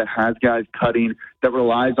offense that has guys cutting, that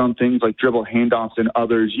relies on things like dribble handoffs and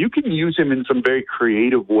others, you can use him in some very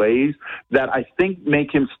creative ways that I think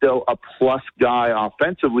make him still a plus guy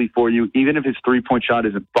offensively for you, even if his three-point shot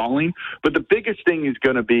isn't falling. But the biggest thing is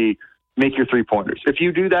going to be make your three-pointers. If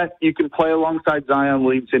you do that, you can play alongside Zion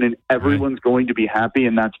Williamson, and everyone's going to be happy,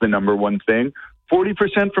 and that's the number one thing.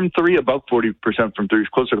 40% from three, above 40% from three, is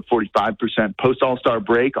closer to 45% post-All-Star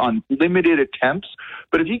break on limited attempts.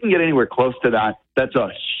 But if you can get anywhere close to that, that's a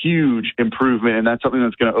huge improvement, and that's something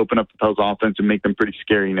that's going to open up the Pels offense and make them pretty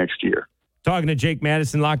scary next year. Talking to Jake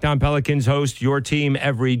Madison, Locked On Pelicans host, your team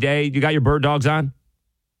every day. You got your bird dogs on?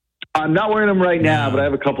 I'm not wearing them right now, but I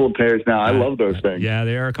have a couple of pairs now. I love those things. Yeah,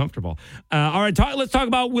 they are comfortable. All right, let's talk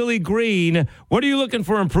about Willie Green. What are you looking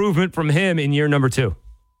for improvement from him in year number 2?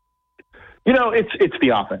 It's the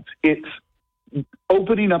offense. It's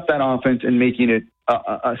opening up that offense and making it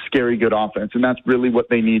a scary good offense, and that's really what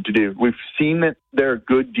they need to do. We've seen that they're a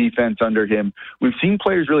good defense under him. We've seen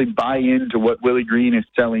players really buy into what Willie Green is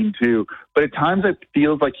selling to, but at times it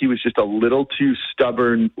feels like he was just a little too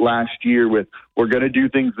stubborn last year with, we're going to do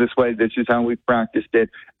things this way, this is how we've practiced it,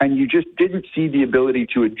 and you just didn't see the ability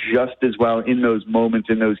to adjust as well in those moments,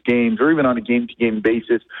 in those games, or even on a game-to-game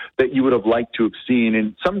basis that you would have liked to have seen.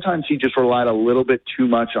 And sometimes he just relied a little bit too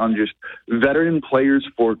much on just veteran players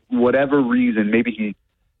for whatever reason. Maybe he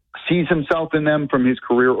sees himself in them from his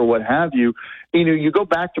career or what have you. You go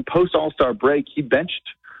back to post-All-Star break, he benched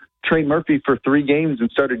Trey Murphy for 3 games and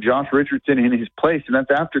started Josh Richardson in his place, and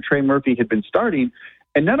that's after Trey Murphy had been starting.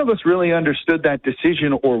 And none of us really understood that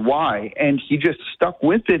decision or why. And he just stuck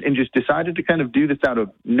with it and just decided to kind of do this out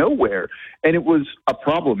of nowhere. And it was a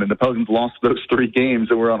problem. And the Pelicans lost those 3 games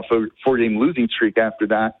and were on a 4-game losing streak after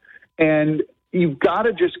that. And you've got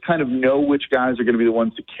to just kind of know which guys are going to be the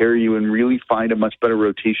ones to carry you and really find a much better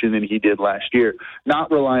rotation than he did last year. Not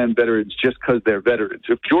rely on veterans just because they're veterans.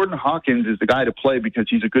 If Jordan Hawkins is the guy to play because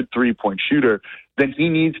he's a good 3-point shooter, then he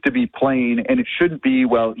needs to be playing, and it shouldn't be,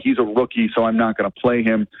 well, he's a rookie, so I'm not going to play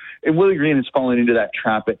him. And Willie Green has fallen into that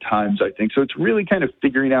trap at times, I think. So it's really kind of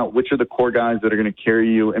figuring out which are the core guys that are going to carry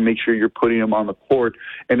you and make sure you're putting them on the court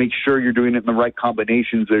and make sure you're doing it in the right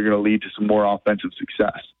combinations that are going to lead to some more offensive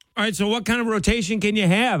success. All right, so what kind of rotation can you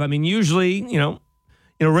have? I mean, usually,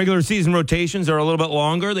 regular season rotations are a little bit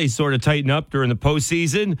longer. They sort of tighten up during the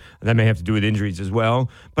postseason. That may have to do with injuries as well.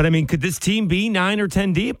 But, I mean, could this team be 9 or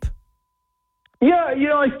 10 deep?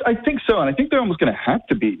 Yeah, I think so. And I think they're almost going to have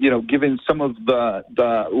to be, given some of the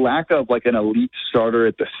lack of like an elite starter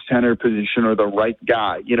at the center position or the right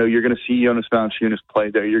guy. You're going to see Jonas Valanciunas play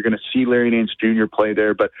there. You're going to see Larry Nance Jr. play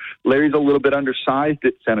there. But Larry's a little bit undersized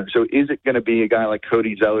at center. So is it going to be a guy like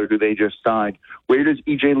Cody Zeller, who they just signed? Where does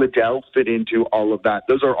E.J. Liddell fit into all of that?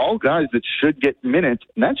 Those are all guys that should get minutes.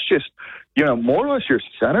 And that's just, more or less your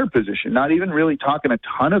center position, not even really talking a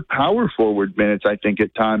ton of power forward minutes, I think,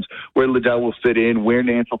 at times, where Liddell will fit in, where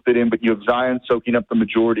Nance will fit in, but you have Zion soaking up the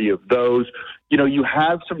majority of those. You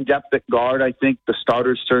have some depth at guard. I think the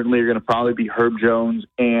starters certainly are going to probably be Herb Jones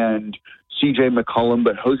and C.J. McCollum,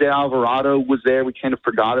 but Jose Alvarado was there. We kind of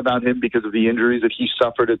forgot about him because of the injuries that he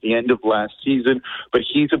suffered at the end of last season, but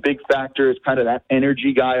he's a big factor as kind of that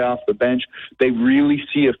energy guy off the bench. They really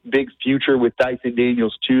see a big future with Dyson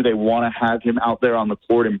Daniels, too. They want to have him out there on the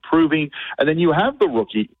court improving. And then you have the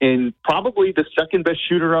rookie and probably the second best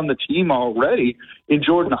shooter on the team already in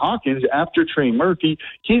Jordan Hawkins after Trey Murphy.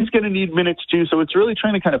 He's going to need minutes, too, so it's really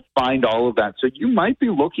trying to kind of find all of that. So you might be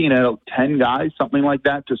looking at 10 guys, something like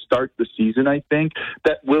that, to start the season, I think,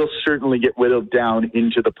 that will certainly get whittled down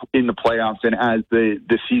in the playoffs and as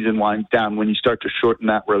the season winds down when you start to shorten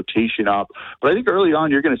that rotation up. But I think early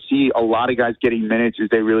on you're going to see a lot of guys getting minutes as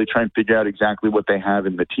they really try and figure out exactly what they have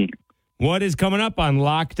in the team. What is coming up on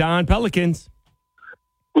Locked On Pelicans?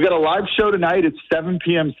 We got a live show tonight at 7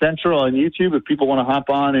 p.m. Central on YouTube if people want to hop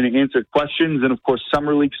on and answer questions. And, of course,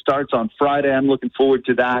 Summer League starts on Friday. I'm looking forward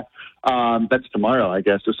to that. That's tomorrow, I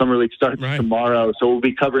guess. So Summer League starts tomorrow. So we'll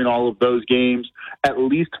be covering all of those games. At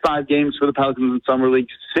least 5 games for the Pelicans in Summer League,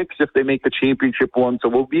 6 if they make the championship one. So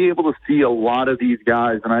we'll be able to see a lot of these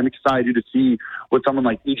guys. And I'm excited to see what someone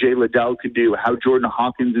like E.J. Liddell could do, how Jordan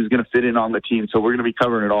Hawkins is going to fit in on the team. So we're going to be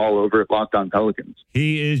covering it all over at Locked On Pelicans.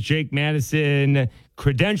 He is Jake Madison,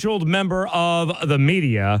 credentialed member of the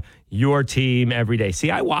media, your team every day. See,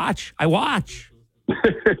 I watch.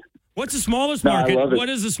 What's the smallest market? What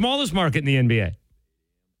is the smallest market in the NBA?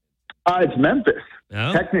 It's Memphis,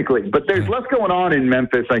 technically. But there's less going on in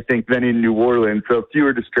Memphis, I think, than in New Orleans, so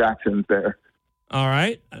fewer distractions there. All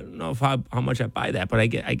right. I don't know how much I buy that, but I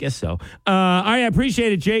guess so. All right, I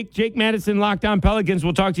appreciate it, Jake. Jake Madison, Locked On Pelicans.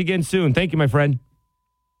 We'll talk to you again soon. Thank you, my friend.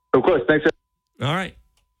 Of course. Thanks. All right.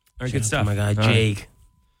 Good stuff. Oh, my God, Jake.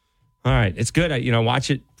 All right. It's good. I watch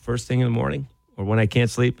it first thing in the morning or when I can't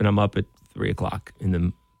sleep and I'm up at 3 o'clock in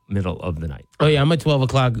the middle of the night. Oh, yeah. I'm a 12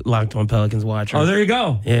 o'clock Locked On Pelicans watcher. Oh, there you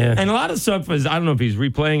go. Yeah. And a lot of stuff is, I don't know if he's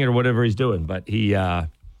replaying it or whatever he's doing, but he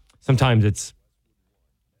sometimes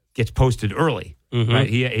gets posted early. Mm-hmm. Right?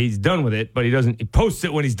 He's done with it, but he posts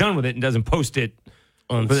it when he's done with it and doesn't post it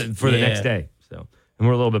for the next day. So, and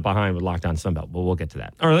we're a little bit behind with Locked On Sunbelt, but we'll get to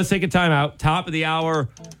that. All right, let's take a time out. Top of the hour,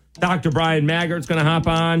 Dr. Brian Maggart's going to hop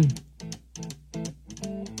on.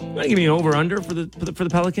 You want to give me an over-under for the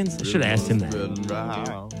Pelicans? I should have asked him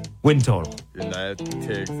that. Win total.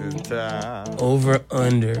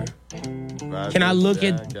 Over-under. Can I look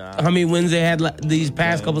at how many wins they had these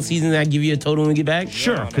past couple seasons and I give you a total when we get back?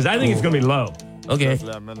 Sure, because I think it's going to be low. Okay.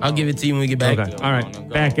 I'll give it to you when we get back. Okay. All right.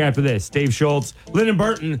 Back after this. Dave Schultz, Lyndon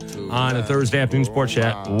Burton on a Thursday afternoon Sports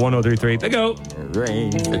Chat, 103.3. The GOAT.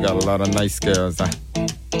 They got a lot of nice girls.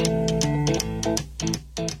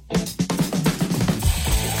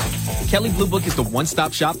 Kelley Blue Book is the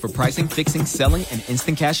one-stop shop for pricing, fixing, selling, and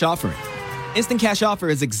instant cash offering. Instant Cash Offer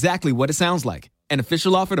is exactly what it sounds like. An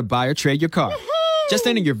official offer to buy or trade your car. Just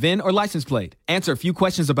enter your VIN or license plate, answer a few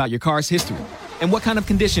questions about your car's history, and what kind of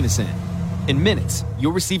condition it's in. In minutes,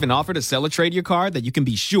 you'll receive an offer to sell or trade your car that you can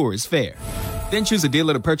be sure is fair. Then choose a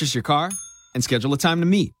dealer to purchase your car and schedule a time to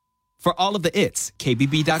meet. For all of the its,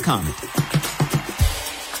 KBB.com.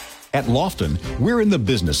 At Lofton, we're in the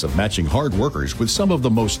business of matching hard workers with some of the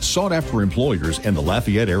most sought-after employers in the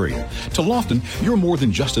Lafayette area. To Lofton, you're more than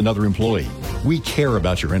just another employee. We care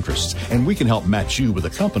about your interests, and we can help match you with a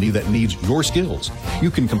company that needs your skills. You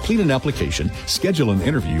can complete an application, schedule an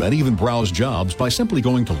interview, and even browse jobs by simply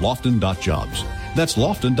going to lofton.jobs. That's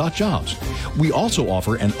lofton.jobs. We also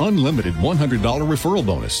offer an unlimited $100 referral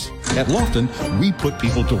bonus. At Lofton, we put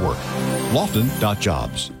people to work.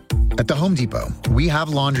 Lofton.jobs. At the Home Depot, we have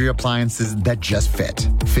laundry appliances that just fit.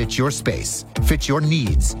 Fit your space, fit your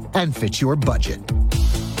needs, and fit your budget.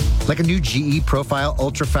 Like a new GE Profile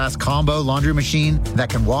Ultra Fast Combo laundry machine that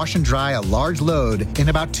can wash and dry a large load in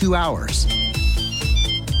about 2 hours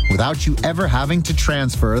without you ever having to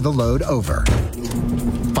transfer the load over.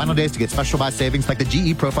 Final days to get special buy savings like the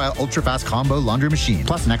GE Profile Ultra Fast Combo laundry machine,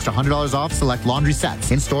 plus an extra $100 off select laundry sets.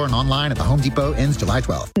 In-store and online at the Home Depot ends July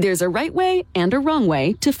 12th. There's a right way and a wrong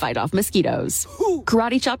way to fight off mosquitoes.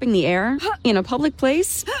 Karate chopping the air in a public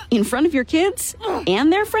place in front of your kids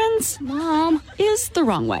and their friends, Mom, is the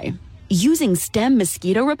wrong way. Using Stem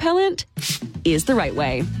mosquito repellent is the right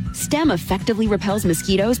way. Stem effectively repels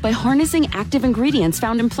mosquitoes by harnessing active ingredients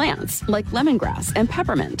found in plants like lemongrass and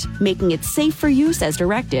peppermint, making it safe for use as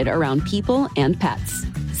directed around people and pets.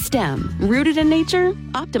 Stem, rooted in nature,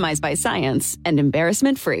 optimized by science, and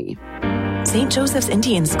embarrassment-free. St. Joseph's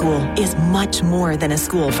Indian School is much more than a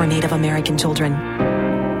school for Native American children.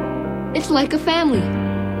 It's like a family.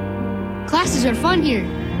 Classes are fun here.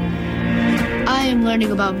 I am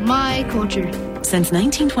learning about my culture. Since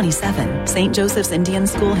 1927, St. Joseph's Indian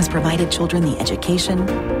School has provided children the education,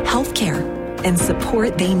 health care, and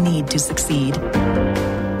support they need to succeed.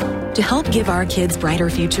 To help give our kids brighter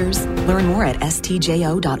futures, learn more at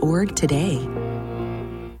stjo.org today.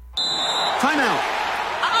 Timeout.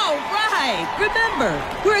 All right. Remember,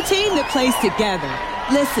 we're a team that plays together.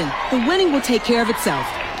 Listen, the winning will take care of itself.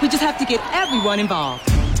 We just have to get everyone involved.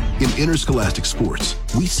 In interscholastic sports,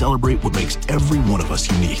 we celebrate what makes every one of us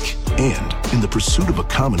unique. And in the pursuit of a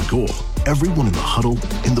common goal, everyone in the huddle,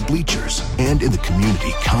 in the bleachers, and in the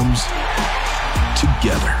community comes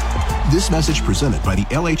together. This message presented by the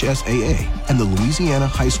LHSAA and the Louisiana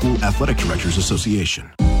High School Athletic Directors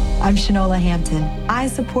Association. I'm Shanola Hampton. I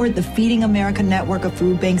support the Feeding America network of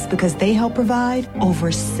food banks because they help provide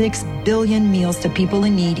over 6 billion meals to people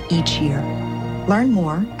in need each year. Learn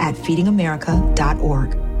more at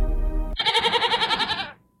feedingamerica.org.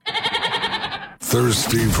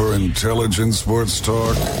 Thirsty for intelligent sports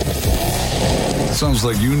talk? Sounds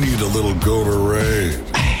like you need a little Gatorade.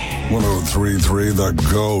 103.3 The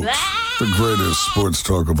GOAT, the greatest sports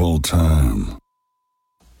talk of all time.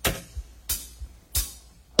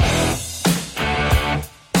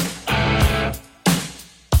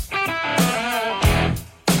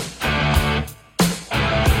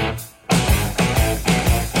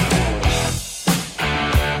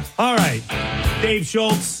 All right, Dave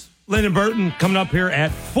Schultz, Lyndon Burton coming up here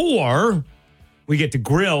at 4. We get to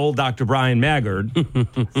grill Dr. Brian Maggard.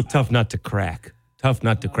 Tough nut to crack. Tough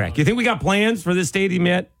nut to crack. You think we got plans for this stadium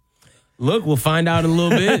yet? Look, we'll find out in a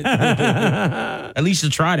little bit. At least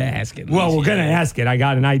you'll try to ask it. Well, we're going to ask it. I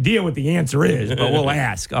got an idea what the answer is, but we'll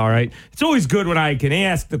ask. All right. It's always good when I can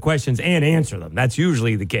ask the questions and answer them. That's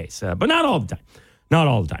usually the case, but not all the time. Not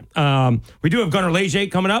all the time. We do have Gunnar Leger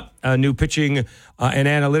coming up, a new pitching and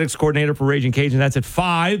analytics coordinator for Ragin Cajuns. That's at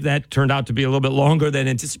 5. That turned out to be a little bit longer than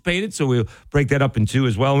anticipated, so we'll break that up in 2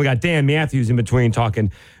 as well. And we got Dan Matthews in between talking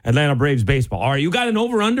Atlanta Braves baseball. All right, you got an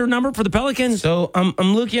over-under number for the Pelicans? So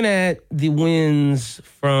I'm looking at the wins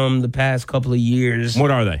from the past couple of years. What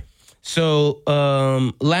are they? So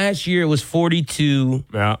last year it was 42.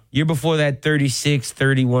 Yeah. Year before that 36,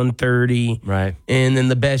 31, 30. Right. And then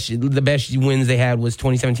the best wins they had was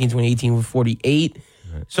 2017, 2018 with 48.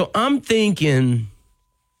 Right. So I'm thinking,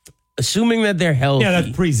 assuming that they're healthy. Yeah,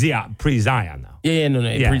 that's pre-Zion though.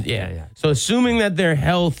 Yeah. So assuming that they're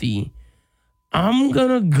healthy, I'm going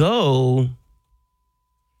to go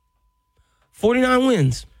 49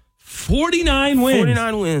 wins. 49 wins.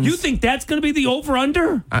 49 wins. You think that's going to be the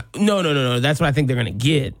over-under? No. That's what I think they're going to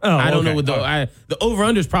get. I don't know what the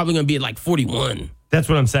over-under is probably going to be at like 41. That's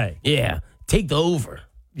what I'm saying. Yeah. Take the over.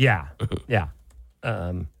 Yeah.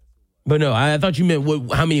 But no, I thought you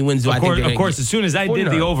meant how many wins do I think they're going to get? Of course, as soon as I did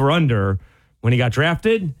the over-under, when he got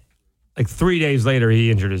drafted, like 3 days later, he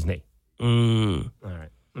injured his knee. All right.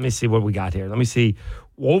 Let me see what we got here. Let me see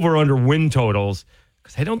over-under win totals.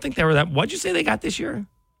 Because I don't think they were that. What'd you say they got this year?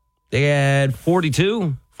 They had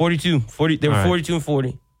 42. 40. They were 42 and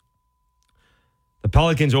 40. The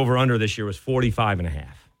Pelicans over-under this year was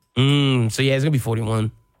 45.5. So, yeah, it's going to be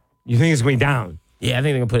 41. You think it's going down? Yeah, I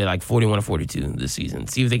think they're going to put it like 41 or 42 this season.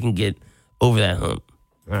 See if they can get over that hump.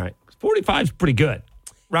 All right. 45 is pretty good,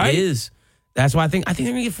 right? It is. That's why I think they're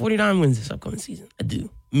going to get 49 wins this upcoming season. I do.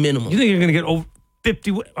 Minimum. You think you're going to get over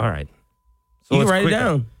 50 wins? All right. So you can write it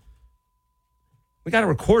down. We got it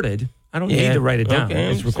recorded. I don't need to write it down.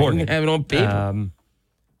 Okay. It's recorded. You can have it on paper.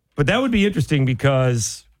 But that would be interesting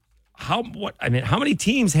because how many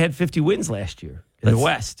teams had 50 wins last year in the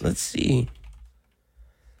West? Let's see.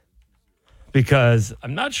 Because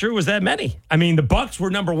I'm not sure it was that many. I mean, the Bucks were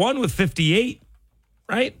number 1 with 58,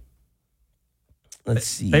 right? Let's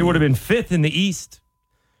see. They would have been 5th in the East.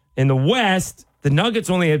 In the West, the Nuggets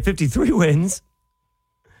only had 53 wins.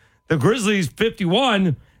 The Grizzlies,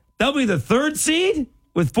 51. They'll be the 3rd seed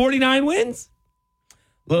with 49 wins?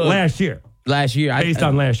 Look, last year. Based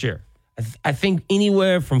on last year. I think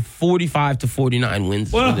anywhere from 45 to 49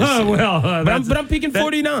 wins. But I'm picking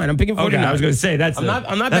 49. I'm picking 49. Okay, I was going to say that's I'm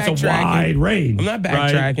not that's a wide range. I'm not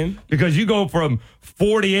backtracking. Right? Because you go from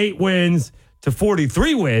 48 wins to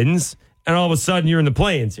 43 wins, and all of a sudden you're in the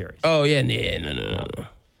play-in series. Oh, yeah. No.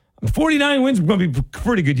 49 wins is going to be a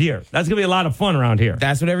pretty good year. That's going to be a lot of fun around here.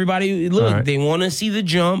 That's what everybody, look, They want to see the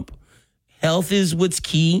jump. Health is what's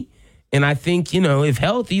key. And I think, if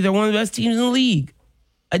healthy, they're one of the best teams in the league.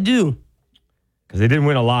 I do. Because they didn't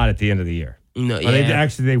win a lot at the end of the year. No, well,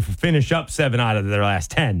 they finished up 7 out of their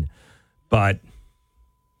last 10. But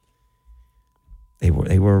they were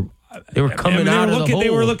coming out of the hole. They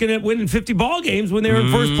were looking at winning 50 ball games when they were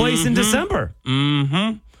in first place in December.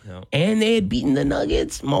 Mm-hmm. No. And they had beaten the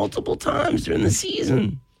Nuggets multiple times during the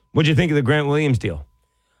season. What'd you think of the Grant Williams deal?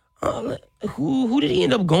 Who did he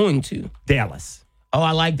end up going to? Dallas. Oh,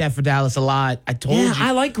 I like that for Dallas a lot. I told you.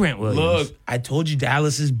 I like Grant Williams. Look, I told you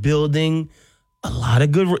Dallas is building a lot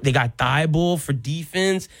of good. They got Thibault for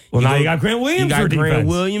defense. Well, now you got Grant Williams for defense. You got Grant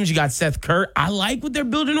Williams. You got Seth Curry. I like what they're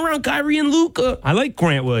building around Kyrie and Luka. I like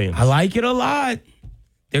Grant Williams. I like it a lot.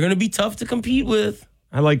 They're going to be tough to compete with.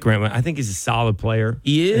 I like Grant Williams. I think he's a solid player.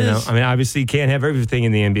 He is. I mean, obviously, you can't have everything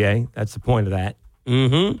in the NBA. That's the point of that.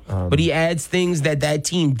 Mm-hmm. But he adds things that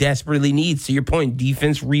team desperately needs. To your point,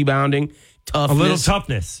 defense, rebounding, toughness. A little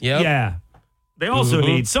toughness. Yep. Yeah. They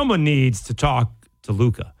also someone needs to talk to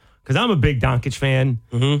Luka. Because I'm a big Doncic fan.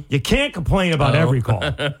 Mm-hmm. You can't complain about every call.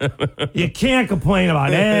 You can't complain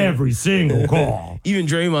about every single call. Even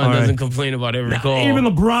Draymond doesn't complain about every call. Even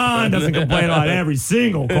LeBron doesn't complain about every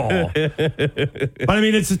single call. But I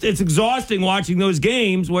mean, it's exhausting watching those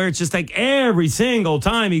games where it's just like every single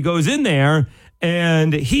time he goes in there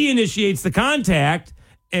and he initiates the contact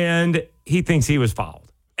and he thinks he was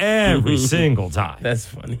fouled every single time. That's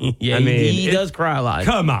funny. Yeah, I mean, he does cry a lot.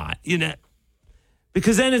 Come on,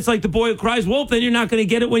 because then it's like the boy who cries wolf, then you're not going to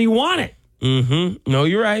get it when you want it. Mm-hmm. No,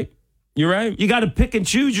 you're right. You're right. You got to pick and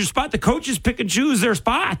choose your spot. The coaches pick and choose their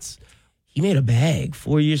spots. He made a bag.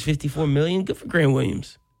 4 years, $54 million. Good for Grant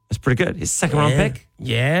Williams. That's pretty good. His second-round pick?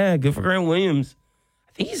 Yeah, good for Grant Williams.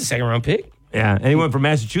 I think he's a second-round pick. Yeah, and he went from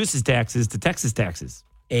Massachusetts taxes to Texas taxes.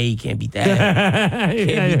 Hey, you can't beat that. Can't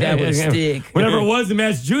beat that with a stick. Whatever it was in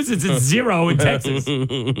Massachusetts, it's 0 in Texas.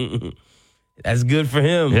 That's good for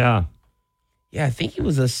him. Yeah. Yeah, I think he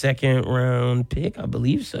was a second-round pick. I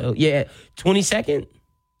believe so. Yeah, 22nd?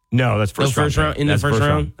 No, that's first round. In the first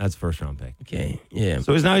round? That's first-round pick. Okay, yeah.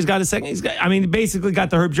 So now he's got a second. He basically got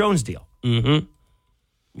the Herb Jones deal. Mm-hmm.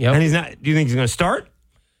 Yep. And he's not. Do you think he's going to start?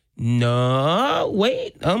 No.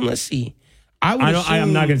 Wait. Let's see. I'm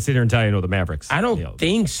not going to sit here and tell you the Mavericks. I don't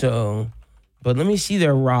think so. But let me see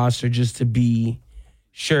their roster just to be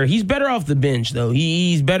sure. He's better off the bench, though.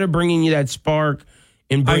 He's better bringing you that spark.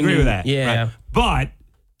 I agree with that. Yeah. Right. But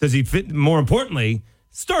does he fit? More importantly,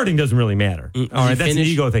 starting doesn't really matter. All right, that's an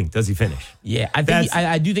ego thing. Does he finish? Yeah,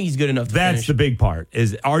 I do think he's good enough to That's finish. the big part,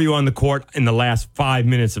 is are you on the court in the last 5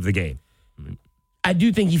 minutes of the game? I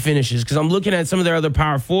do think he finishes because I'm looking at some of their other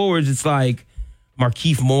power forwards. It's like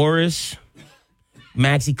Markieff Morris,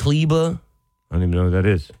 Maxi Kleba. I don't even know who that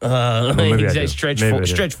is.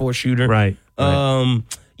 Stretch four shooter. Right.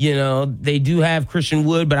 They do have Christian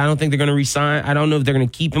Wood, but I don't think they're going to resign. I don't know if they're going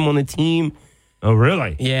to keep him on the team. Oh,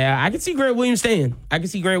 really? Yeah, I can see Grant Williams staying. I can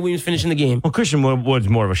see Grant Williams finishing the game. Well, Christian Wood's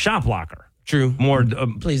more of a shot blocker. True. More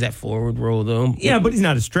plays that forward role, though. Yeah, but he's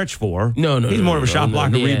not a stretch four. No. He's more of a shot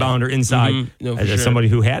blocker, rebounder inside. Mm-hmm. No, as somebody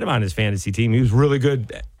who had him on his fantasy team, he was really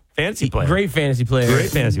good fantasy player. Great fantasy player.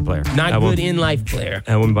 Not good in-life player.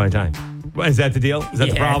 That wouldn't buy time. Is that the deal? Is that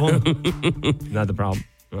the problem? Not the problem.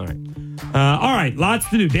 All right. All right. Lots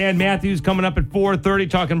to do. Dan Matthews coming up at 4:30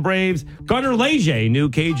 talking Braves. Gunnar Leger, new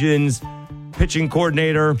Cajuns pitching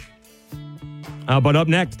coordinator. But up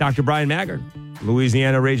next, Dr. Brian Maggard,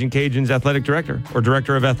 Louisiana Ragin Cajuns athletic director or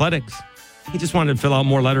director of athletics. He just wanted to fill out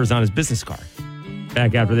more letters on his business card.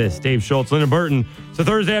 Back after this. Dave Schultz, Linda Burton. It's a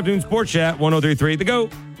Thursday afternoon Sports Chat, 103.3 The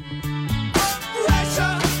GOAT.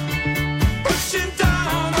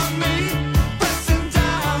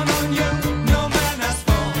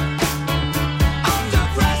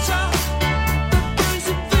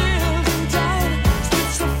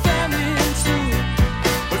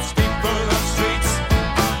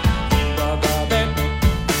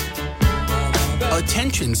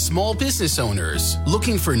 Attention small business owners,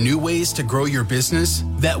 looking for new ways to grow your business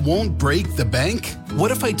that won't break the bank?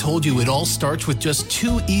 What if I told you it all starts with just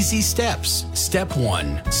 2 easy steps? Step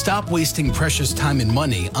 1, stop wasting precious time and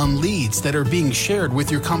money on leads that are being shared with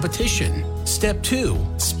your competition. Step 2,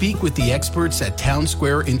 speak with the experts at Town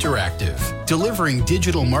Square Interactive, delivering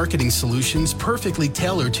digital marketing solutions perfectly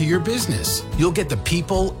tailored to your business. You'll get the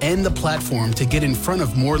people and the platform to get in front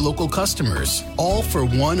of more local customers, all for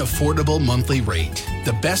one affordable monthly rate.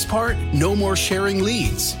 The best part? No more sharing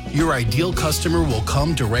leads. Your ideal customer will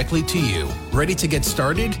come directly to you. Ready to get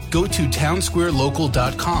started? Go to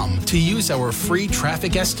townsquarelocal.com to use our free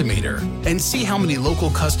traffic estimator and see how many local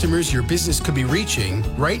customers your business could be reaching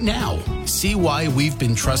right now. See why we've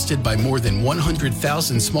been trusted by more than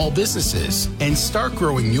 100,000 small businesses and start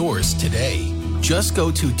growing yours today. Just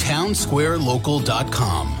go to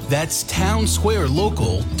townsquarelocal.com. That's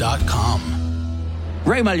townsquarelocal.com.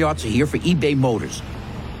 Ray Magliozzi here for eBay Motors.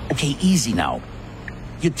 Okay, easy now.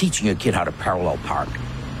 You're teaching a kid how to parallel park.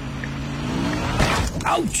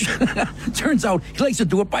 Ouch! Turns out he likes to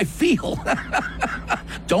do it by feel.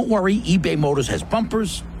 Don't worry, eBay Motors has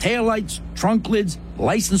bumpers, taillights, trunk lids,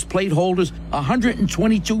 license plate holders,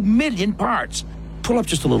 122 million parts. Pull up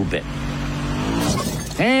just a little bit.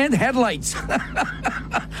 And headlights.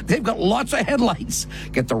 They've got lots of headlights.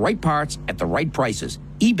 Get the right parts at the right prices.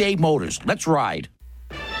 eBay Motors. Let's ride.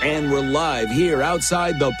 And we're live here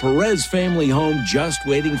outside the Perez family home, just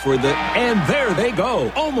waiting for the... And there they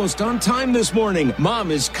go. Almost on time this morning. Mom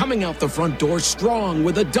is coming out the front door strong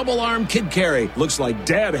with a double-arm kid carry. Looks like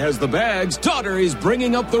Dad has the bags. Daughter is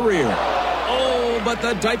bringing up the rear. Oh, but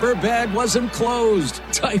the diaper bag wasn't closed.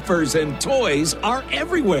 Diapers and toys are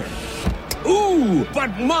everywhere. Ooh, but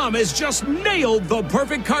Mom has just nailed the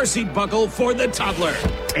perfect car seat buckle for the toddler.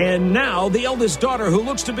 And now the eldest daughter, who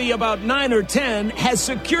looks to be about 9 or 10, has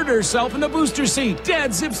secured herself in the booster seat.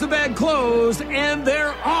 Dad zips the bag closed, and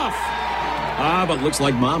they're off. But looks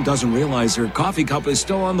like Mom doesn't realize her coffee cup is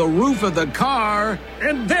still on the roof of the car.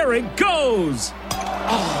 And there it goes.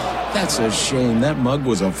 Oh, that's a shame. That mug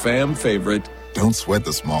was a fam favorite. Don't sweat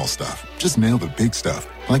the small stuff. Just nail the big stuff,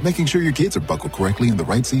 like making sure your kids are buckled correctly in the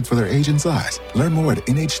right seat for their age and size. Learn more at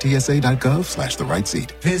nhtsa.gov/the right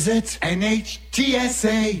seat. Visit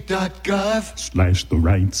nhtsa.gov/the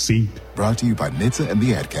right seat. Brought to you by NHTSA and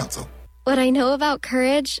the Ad Council. What I know about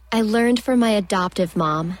courage, I learned from my adoptive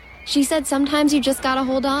mom. She said sometimes you just gotta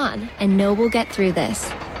hold on and know we'll get through this.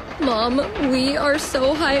 Mom, we are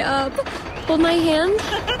so high up. Hold my hand.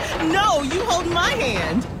 No, you hold my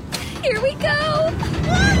hand. Here we go!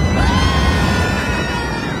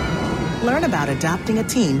 Learn about adopting a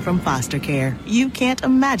teen from foster care. You can't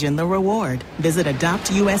imagine the reward. Visit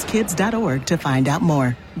adoptuskids.org to find out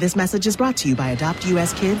more. This message is brought to you by Adopt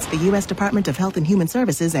U.S. Kids, the U.S. Department of Health and Human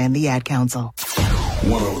Services, and the Ad Council.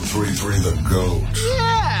 103.3 The GOAT.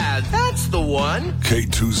 Yeah, that's the one.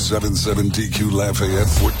 K277DQ Lafayette,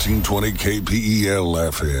 1420 KPEL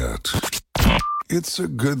Lafayette. It's a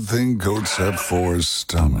good thing goats have 4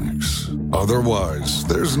 stomachs. Otherwise,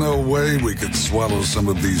 there's no way we could swallow some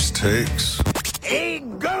of these takes. Hey,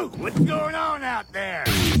 goat, what's going on out there?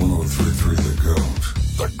 103.3 The GOAT,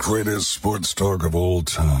 the greatest sports talk of all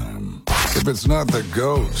time. If it's not the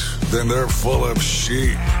GOAT, then they're full of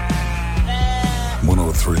sheep.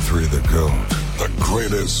 103.3 The GOAT, the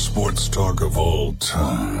greatest sports talk of all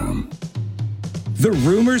time. The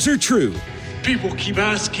rumors are true. People keep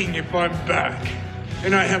asking if I'm back,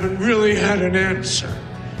 and I haven't really had an answer.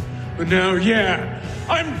 But now, yeah,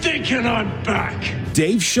 I'm thinking I'm back.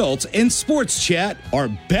 Dave Schultz and Sports Chat are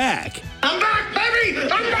back. I'm back, baby!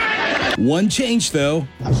 I'm back! One change, though.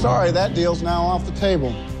 I'm sorry, that deal's now off the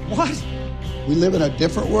table. What? We live in a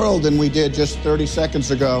different world than we did just 30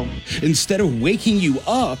 seconds ago. Instead of waking you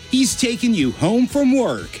up, he's taking you home from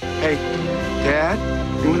work. Hey, Dad,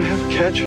 you want to have a catch?